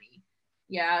lot of money.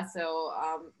 Yeah, so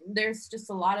there's just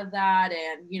a lot of that,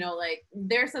 and you know like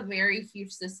there's a very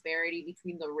huge disparity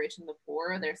between the rich and the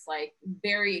poor. There's like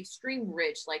very extreme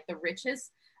rich, like the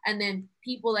richest, and then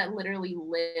people that literally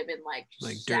live in like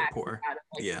dirt poor. out of,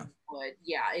 like, Yeah. wood.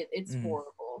 Yeah, it's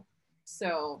horrible.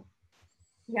 So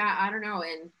yeah, I don't know.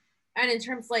 And in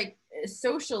terms like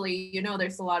socially, you know,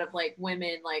 there's a lot of like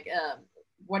women like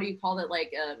what do you call it,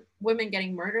 like women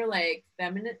getting murdered, like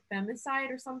femicide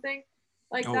or something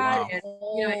like that. Wow. And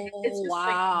you know it's just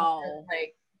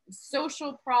like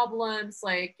social problems,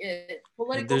 like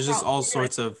political There's just all problems,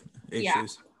 sorts of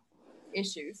issues.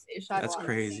 issues. That's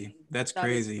crazy. That's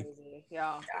crazy.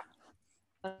 Yeah.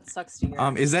 That sucks to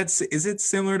hear. Is it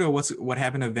similar to what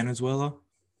happened to Venezuela?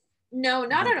 No,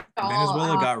 not at all.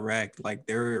 Venezuela got wrecked. Like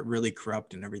they're really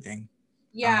corrupt and everything.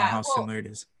 Yeah. I don't know how similar it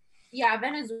is. Yeah,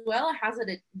 Venezuela has a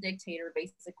dictator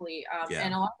basically, Yeah.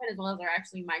 and a lot of Venezuelans are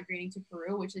actually migrating to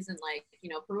Peru, which isn't like, you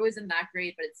know, Peru isn't that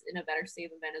great, but it's in a better state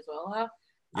than Venezuela.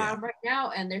 Yeah. right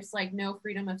now, and there's like no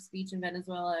freedom of speech in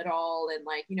Venezuela at all, and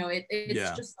like it's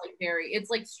Yeah. just like it's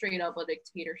like straight up a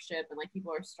dictatorship, and like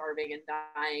people are starving and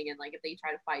dying, and like if they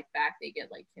try to fight back, they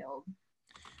get like killed.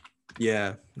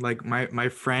 Yeah, like my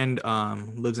friend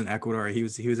lives in Ecuador. He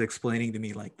was explaining to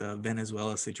me like the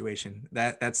Venezuela situation.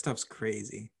 That stuff's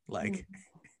crazy. Like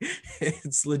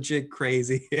it's legit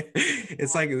crazy.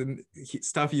 It's like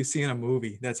stuff you see in a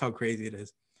movie. That's how crazy it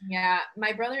is. Yeah,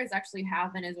 my brother is actually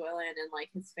half Venezuelan, and like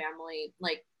his family,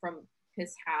 like from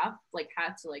his half, like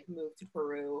had to like move to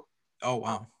Peru Oh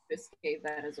wow. to escape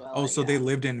Venezuela. Oh, so yeah. they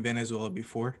lived in Venezuela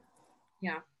before?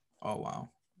 Yeah. Oh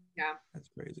wow. Yeah. That's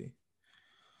crazy.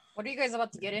 What are you guys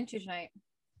about to get into tonight?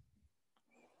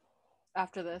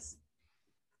 After this,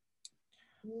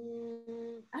 I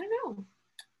don't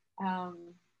know.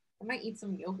 I might eat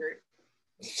some yogurt.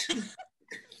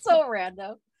 so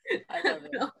random. I love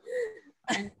it.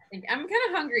 I'm kind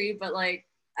of hungry, but like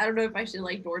I don't know if I should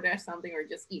like DoorDash something or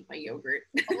just eat my yogurt.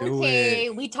 Okay,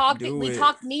 we talked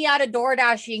me out of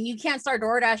DoorDashing. You can't start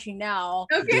DoorDashing now.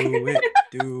 Okay.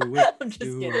 Do it. I'm just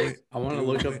do kidding. it. I want to do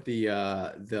look it. up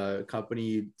the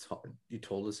company you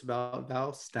told us about,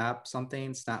 Val. Snap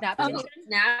something. Snap Kitchen?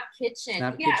 Snap Kitchen.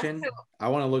 Snap Yeah, Kitchen. so I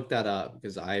want to look that up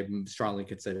because I'm strongly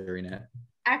considering it.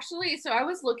 actually, so I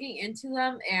was looking into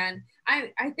them, and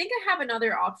I think I have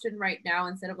another option right now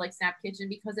instead of like Snap Kitchen,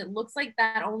 because it looks like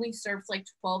that only serves like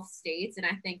 12 states, and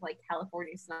I think like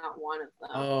California's not one of them.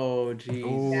 Oh, geez.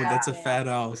 Oh, Yeah. that's a fat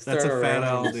L. Let's That's a start fat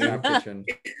around L, Snap dude. Kitchen.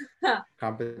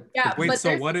 Yeah, Wait, but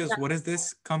so there's- what is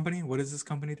this company? What does this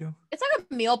company do? It's like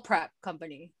a meal prep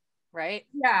company, right?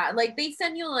 Yeah, like they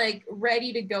send you like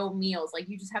ready to go meals. Like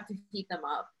you just have to heat them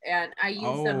up. And I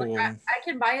use them. Like, Oh. I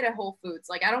can buy it at Whole Foods.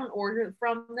 Like I don't order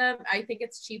from them. I think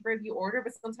it's cheaper if you order,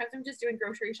 but sometimes I'm just doing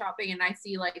grocery shopping and I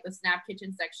see like the Snap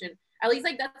Kitchen section. At least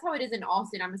like that's how it is in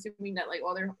Austin. I'm assuming that like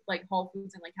other like Whole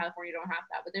Foods in like California don't have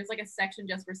that. But there's like a section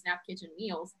just for Snap Kitchen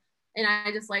meals. And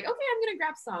I just like, okay, I'm gonna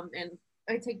grab some, and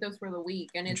I take those for the week.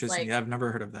 And it's Interesting. like Yeah, I've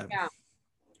never heard of that. Yeah.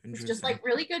 it's Interesting. just like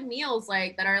really good meals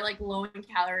like that are like low in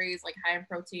calories, like high in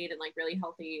protein, and like really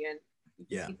healthy, and you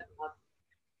can Yeah. keep them up.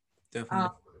 Definitely.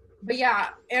 But yeah,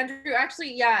 Andrew,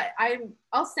 actually, yeah,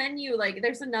 I'll send you like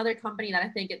there's another company that I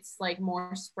think it's like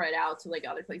more spread out to like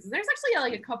other places. There's actually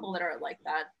like a couple that are like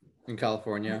that. In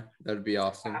California, that'd be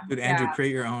awesome. Dude, Andrew, Yeah.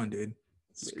 create your own, dude.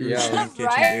 Screw Yeah, Snap let's-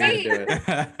 Right? Kitchen, do it. dude.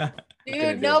 Gonna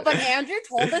Dude, do no, it. but Andrew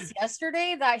told us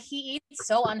yesterday that he eats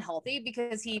so unhealthy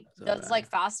because he So does bad. like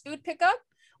fast food pickup,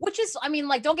 which is, I mean,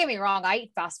 like, don't get me wrong, I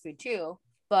eat fast food too,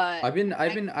 but I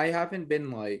haven't been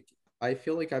like, I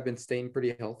feel like I've been staying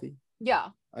pretty healthy. yeah,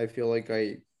 I feel like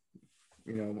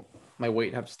my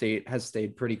weight has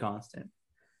stayed pretty constant.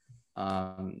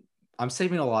 I'm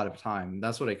saving a lot of time.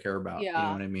 That's what I care about. You know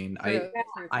Yeah. what I mean? true,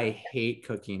 I hate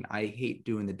cooking. I hate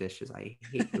doing the dishes. I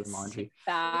hate doing laundry.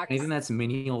 Facts. Anything that's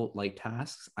menial like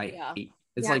tasks, I Yeah. hate.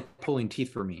 It's Yeah. like pulling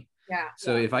teeth for me. Yeah.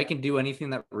 So if I can do anything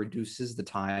that reduces the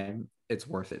time, it's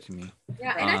worth it to me.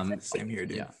 Yeah. And I Um, feel like Same here,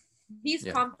 dude. Yeah. these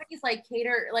Yeah. companies like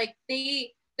cater, like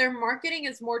their marketing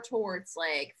is more towards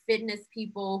like fitness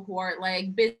people who are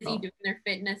like busy Oh. doing their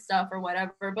fitness stuff or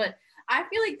whatever. But I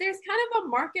feel like there's kind of a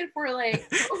market for like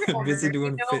programmers, Busy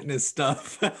doing you know? fitness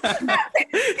stuff.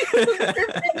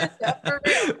 Fitness stuff, for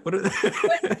real. What are-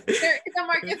 There is a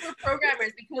market for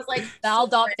programmers because like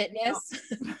Val.fitness.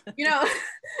 you know,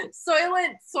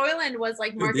 Soylent was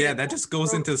like Dude, marketing. yeah, that just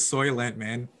goes into Soylent,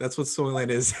 man. That's what Soylent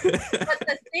is. But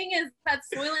the thing is that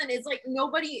Soylent is like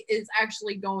nobody is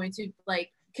actually going to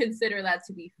like consider that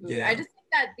to be food. Yeah. I just think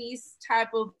that these type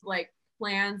of like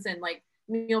plans and like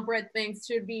meal bread things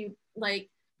should be like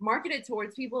marketed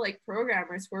towards people like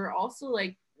programmers who are also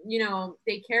like, you know,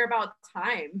 they care about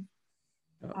time.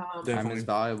 Time Definitely. is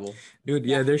valuable. Dude,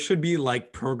 yeah, there should be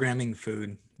like programming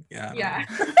food. Yeah. I don't Yeah.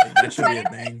 know. Like, that should be a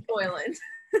thing. Soylent.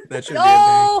 That should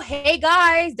No, hey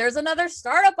guys, there's another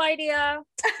startup idea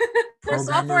be a for thing.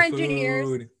 software Programmer engineers,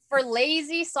 food. for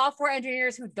lazy software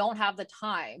engineers who don't have the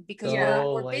time because Yeah.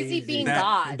 we're busy lazy. being that,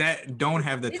 gods. that don't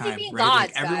have the Busy time, being right?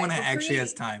 Like gods, everyone guys. We're actually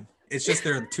has free. time. It's just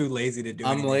they're too lazy to do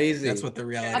I'm anything. lazy. That's what the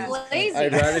reality I'm is. lazy.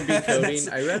 I'd rather be That's- coding.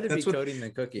 I'd rather be that's what- coding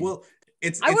than cooking. Well,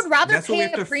 I would rather that's what we pay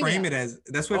have a to frame premium. it as.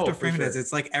 That's what we Oh, have to for frame it as. sure.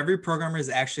 It's like every programmer is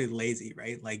actually lazy,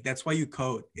 right? Like that's why you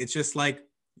code. It's just like,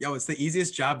 yo, it's the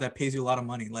easiest job that pays you a lot of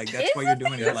money. Like that's Is why you're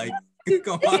doing it. Like,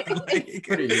 come on, like,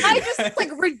 Pretty easy. I just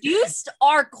like reduced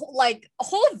our like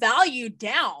whole value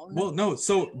down. well, no.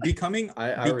 So becoming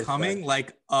I becoming respect.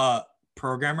 like a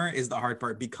programmer is the hard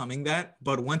part. Becoming that,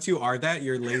 but once you are that,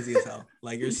 you're lazy as hell.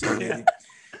 Like you're so lazy.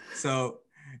 So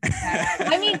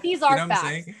I mean, these you are know what I'm facts.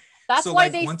 saying? That's So why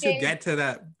like they once say you get to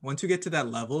that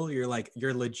level, you're like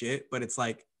you're legit, but it's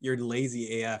like you're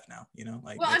lazy AF now, you know?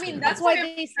 Like Well, I what mean, it that's is. why why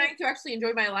I'm they say trying to actually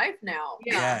enjoy my life now.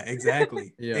 Yeah,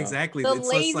 exactly. Yeah. Exactly. the It's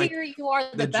just like lazier you are,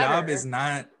 the the better. job is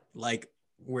not like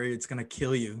where it's gonna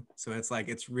kill you. So it's like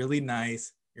it's really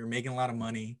nice. You're making a lot of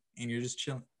money and you're just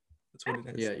chilling. That's what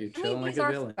it is. Yeah, you're I mean, chilling like these a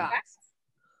are villain. facts.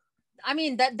 I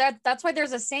mean that's why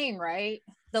there's a saying, right?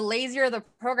 The lazier the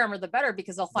programmer, the better,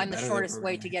 because they'll find the better the shortest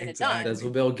way to programmer. get Exactly. it That's done.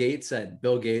 what Bill Gates said.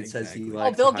 Bill Gates says Exactly. he Oh,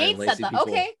 likes Bill to hire Gates said lazy that. people.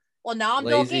 Okay. Well, now I'm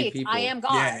Bill Lazy Gates. people. I am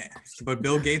God. Yeah, but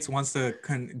Bill Gates wants to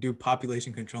do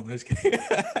population control. I'm just kidding.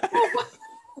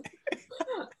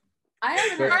 I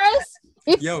haven't heard. Paris,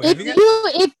 if Yo, if have you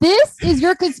if this is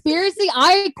your conspiracy,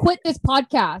 I quit this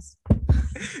podcast.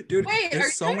 Dude, Wait, are you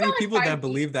there's so talking many about, like, people that 5G?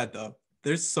 believe that though.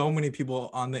 There's so many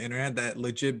people on the internet that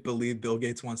legit believe Bill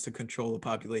Gates wants to control the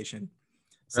population.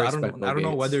 So I don't Respect Bill know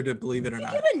Gates. whether to believe it or Did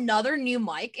you not. get another new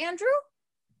mic, Andrew?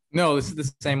 No, this is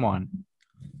the same one.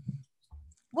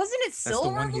 Wasn't it That's the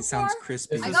silver one he before? sounds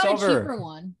crispy. It's I a got silver. a cheaper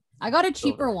one. I got a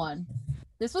cheaper Silver. one.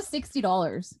 This was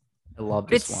 $60. I love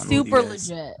But this it's one. super Well, you guys-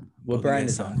 Legit. What You brand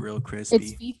guys is that? sound real crispy.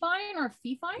 It's Fee-Fine or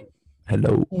Fee-Fine?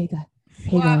 Hello. Hey guys. Hey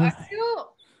Well, guys. I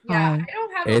feel, yeah, Hi. I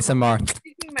don't have ASMR. I'm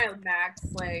thinking my Max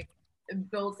like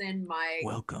built-in mic.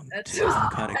 Welcome That's to just-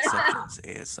 Uncut Exceptions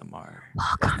ASMR.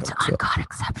 Welcome to Uncut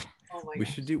Exception. Oh my We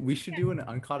god. should do an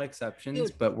uncut exceptions,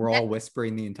 Dude, but we're all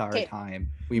whispering the entire okay,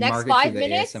 time. We next market 5 to the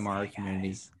minutes? ASMR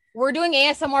community. We're doing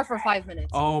ASMR for 5 minutes.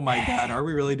 Oh my god, are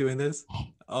we really doing this?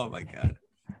 Oh my god.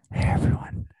 Hey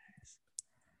everyone.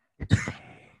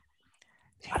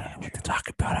 I don't know what to talk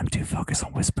about. I'm too focused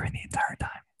on whispering the entire time.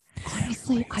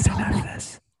 Honestly, I don't know.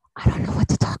 this. I don't know what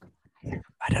to talk.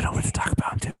 I don't know what to talk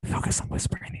about. I'm too focused on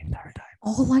whispering the entire time.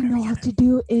 All I know how to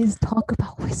do is talk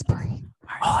about whispering.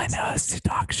 All I know is to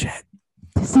talk shit.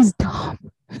 This is dumb.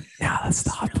 Yeah, let's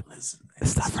stop. Let's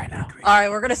stop right now. All right,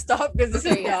 we're gonna stop because this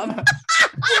is dumb.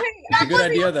 It's a good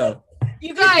idea though.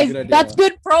 You Good guys, idea. that's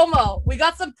good promo. We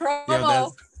got some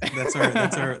promo.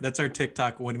 Yeah, that's our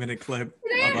TikTok 1 minute clip.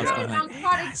 Today of I'm us doing going like, uncut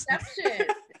 "Hey, guys." exception.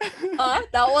 Huh?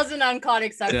 That was an uncaught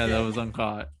exception. Yeah, that was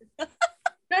uncaught.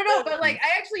 No, but like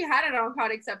I actually had an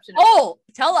uncut exception. Oh,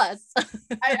 tell us.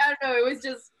 I don't know. It was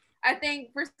just I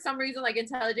think for some reason like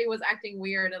IntelliJ was acting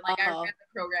weird and like I Uh-huh. ran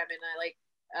the program and I like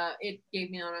it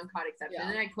gave me an uncut exception Yeah.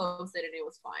 and I closed it and it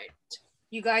was fine.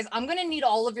 You guys, I'm gonna need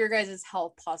all of your guys'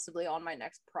 help possibly on my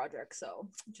next project. So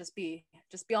just be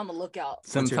on the lookout.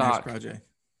 Some What's your next talk. project?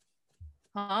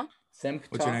 Huh?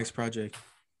 What's your next project?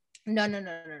 No.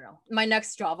 My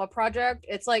next Java project.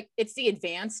 It's the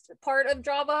advanced part of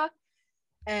Java.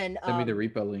 And Send me the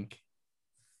repo link.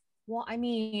 well, I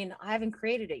mean, I haven't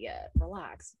created it yet.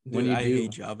 Relax. When Dude, you I do.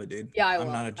 hate Java, dude. Yeah, I I'm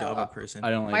will. not a I Java will. person.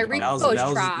 I don't like My Java. repo Val's, is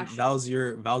Val's, trash.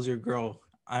 Val's your girl.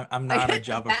 I'm not a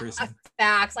Java person.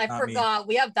 Facts. I Not me. forgot.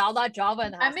 We have Val.java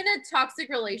in the house. I'm in a toxic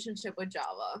relationship with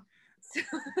Java.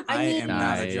 I am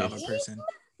not a Nice. Java person.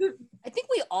 I think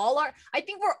we all are. I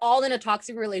think we're all in a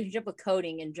toxic relationship with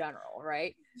coding in general,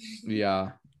 right?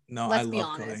 Yeah. No, Let's I be love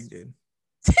honest. coding, dude.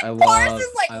 I Mars love, is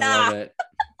like, I nah. love it.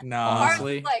 No,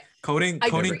 Honestly, Like, coding I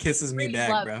coding agree. kisses me Really back,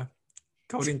 love- bro.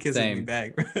 Coding kisses me Same.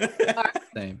 back.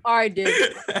 same. all right, dude.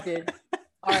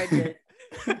 All right, dude.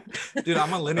 Dude,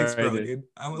 I'm a Linux Alright, bro, dude. dude.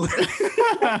 I'm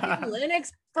a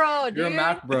Linux pro, dude. You're a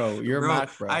Mac bro. You're a bro,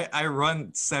 Mac bro. I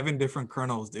run 7 different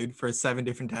kernels, dude, for 7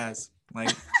 different tasks.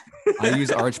 Like, I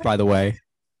use Arch, by the way.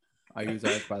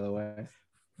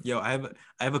 yo, I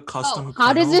have a custom.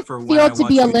 How does kernel it for when feel I to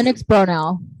be a watch YouTube. Linux bro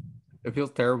now? It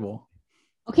feels terrible.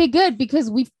 Okay, good, because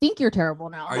we think you're terrible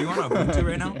now. Are you on Ubuntu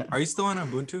right now? Yeah. Are you still on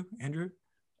Ubuntu, Andrew?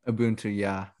 Ubuntu,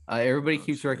 yeah. Everybody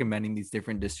keeps recommending these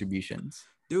different distributions.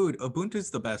 Dude, Ubuntu's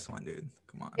the best one, dude.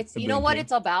 Come on. It's, you know what Ubuntu.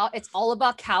 it's about? It's all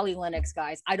about Kali Linux,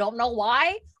 guys. I don't know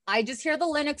why. I just hear the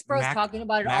Linux bros Mac- talking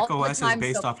about it Mac all OS is the time.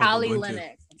 based So off of Kali Ubuntu.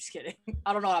 Linux. I'm just kidding.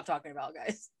 I don't know what I'm talking about,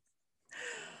 guys.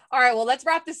 All right, well, let's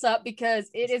wrap this up because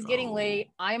it is getting go. late.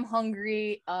 I'm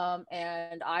hungry,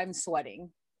 and I'm sweating.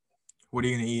 What are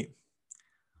you gonna eat?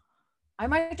 I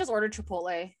might just order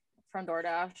Chipotle from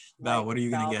DoorDash. Val, what are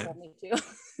you gonna Val get? told me to.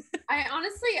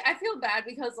 I feel bad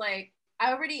because like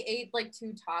I already ate like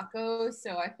 2 tacos,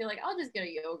 so I feel like I'll just get a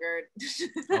yogurt.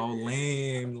 Oh,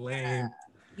 lame.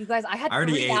 You guys, I had I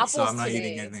already 3 ate, apples so I'm not today.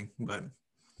 eating anything. But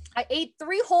I ate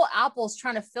 3 whole apples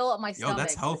trying to fill up my yo, stomach.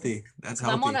 that's healthy. That's 'Cause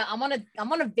healthy.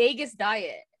 I'm on a Vegas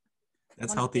diet.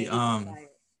 That's I'm on a healthy. Vegas diet.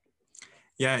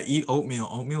 Yeah, eat oatmeal.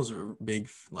 Oatmeal's a big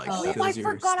like Oh, fills I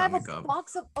your forgot I have stomach a up.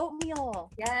 box of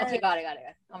oatmeal. Yes. Okay, got it.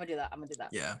 I'm gonna do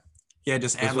that. Yeah,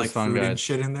 just This add was like fun, fruit and guys.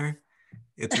 shit in there.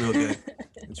 It's real good.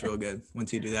 It's real good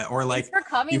once you do that. Or like Thanks for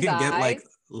coming, you can guys. get like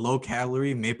low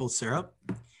calorie maple syrup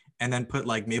and then put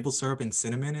like maple syrup and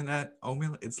cinnamon in that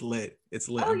oatmeal. It's lit. It's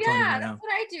lit. Oh I'm telling you yeah, right that's now.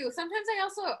 what I do. Sometimes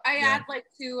I Yeah. add like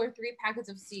 2 or 3 packets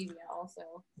of stevia also.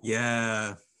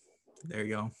 Yeah. There you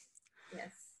go.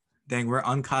 Yes. Dang, we're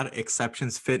Uncut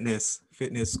Exceptions fitness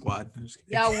squad. I'm just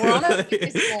kidding. Yeah, we're on a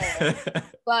fitness goal.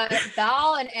 But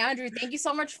Val and Andrew, thank you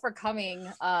so much for coming.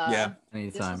 Yeah.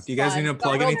 Anytime. was Do you guys need to fun.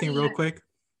 plug Got anything real really- quick?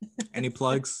 Any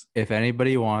plugs? If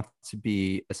anybody wants to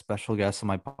be a special guest on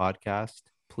my podcast,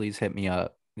 please hit me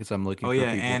up because I'm looking Oh for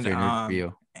yeah, people and to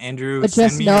interview. Andrew, But send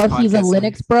just me your know he's a podcast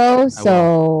Linux bro,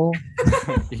 so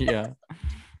Yeah.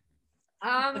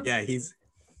 Yeah, he's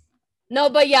No,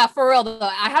 but yeah, for real though,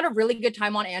 I had a really good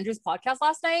time on Andrew's podcast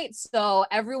last night. So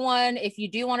everyone, if you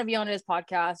do want to be on his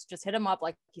podcast, just hit him up,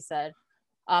 like he said.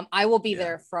 I will be Yeah.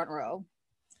 there front row.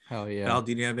 Hell yeah. Val.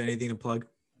 Do you have anything to plug?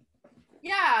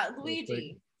 Yeah,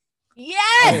 Luigi.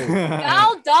 Yes,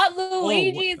 Oh.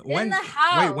 Val.Luigi's in the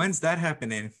house. Wait, when's that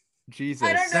happening? Jesus.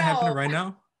 I don't Is that happening know. right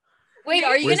now? Wait,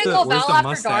 are you Where's gonna go where's Val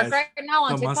after dark mustache? right now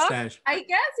on The TikTok? mustache. I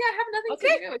guess I have nothing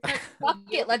Okay. to do. It's like,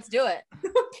 Fuck it, let's do it.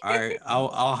 All right,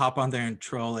 I'll hop on there and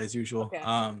troll as usual. Okay.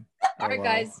 Oh, All right, wow.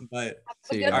 guys, But have a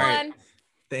See good ya. All right. one.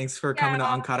 thanks for coming to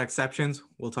Yeah. Uncut Exceptions.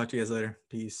 We'll talk to you guys later.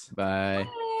 Peace. Bye. Bye.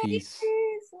 Peace.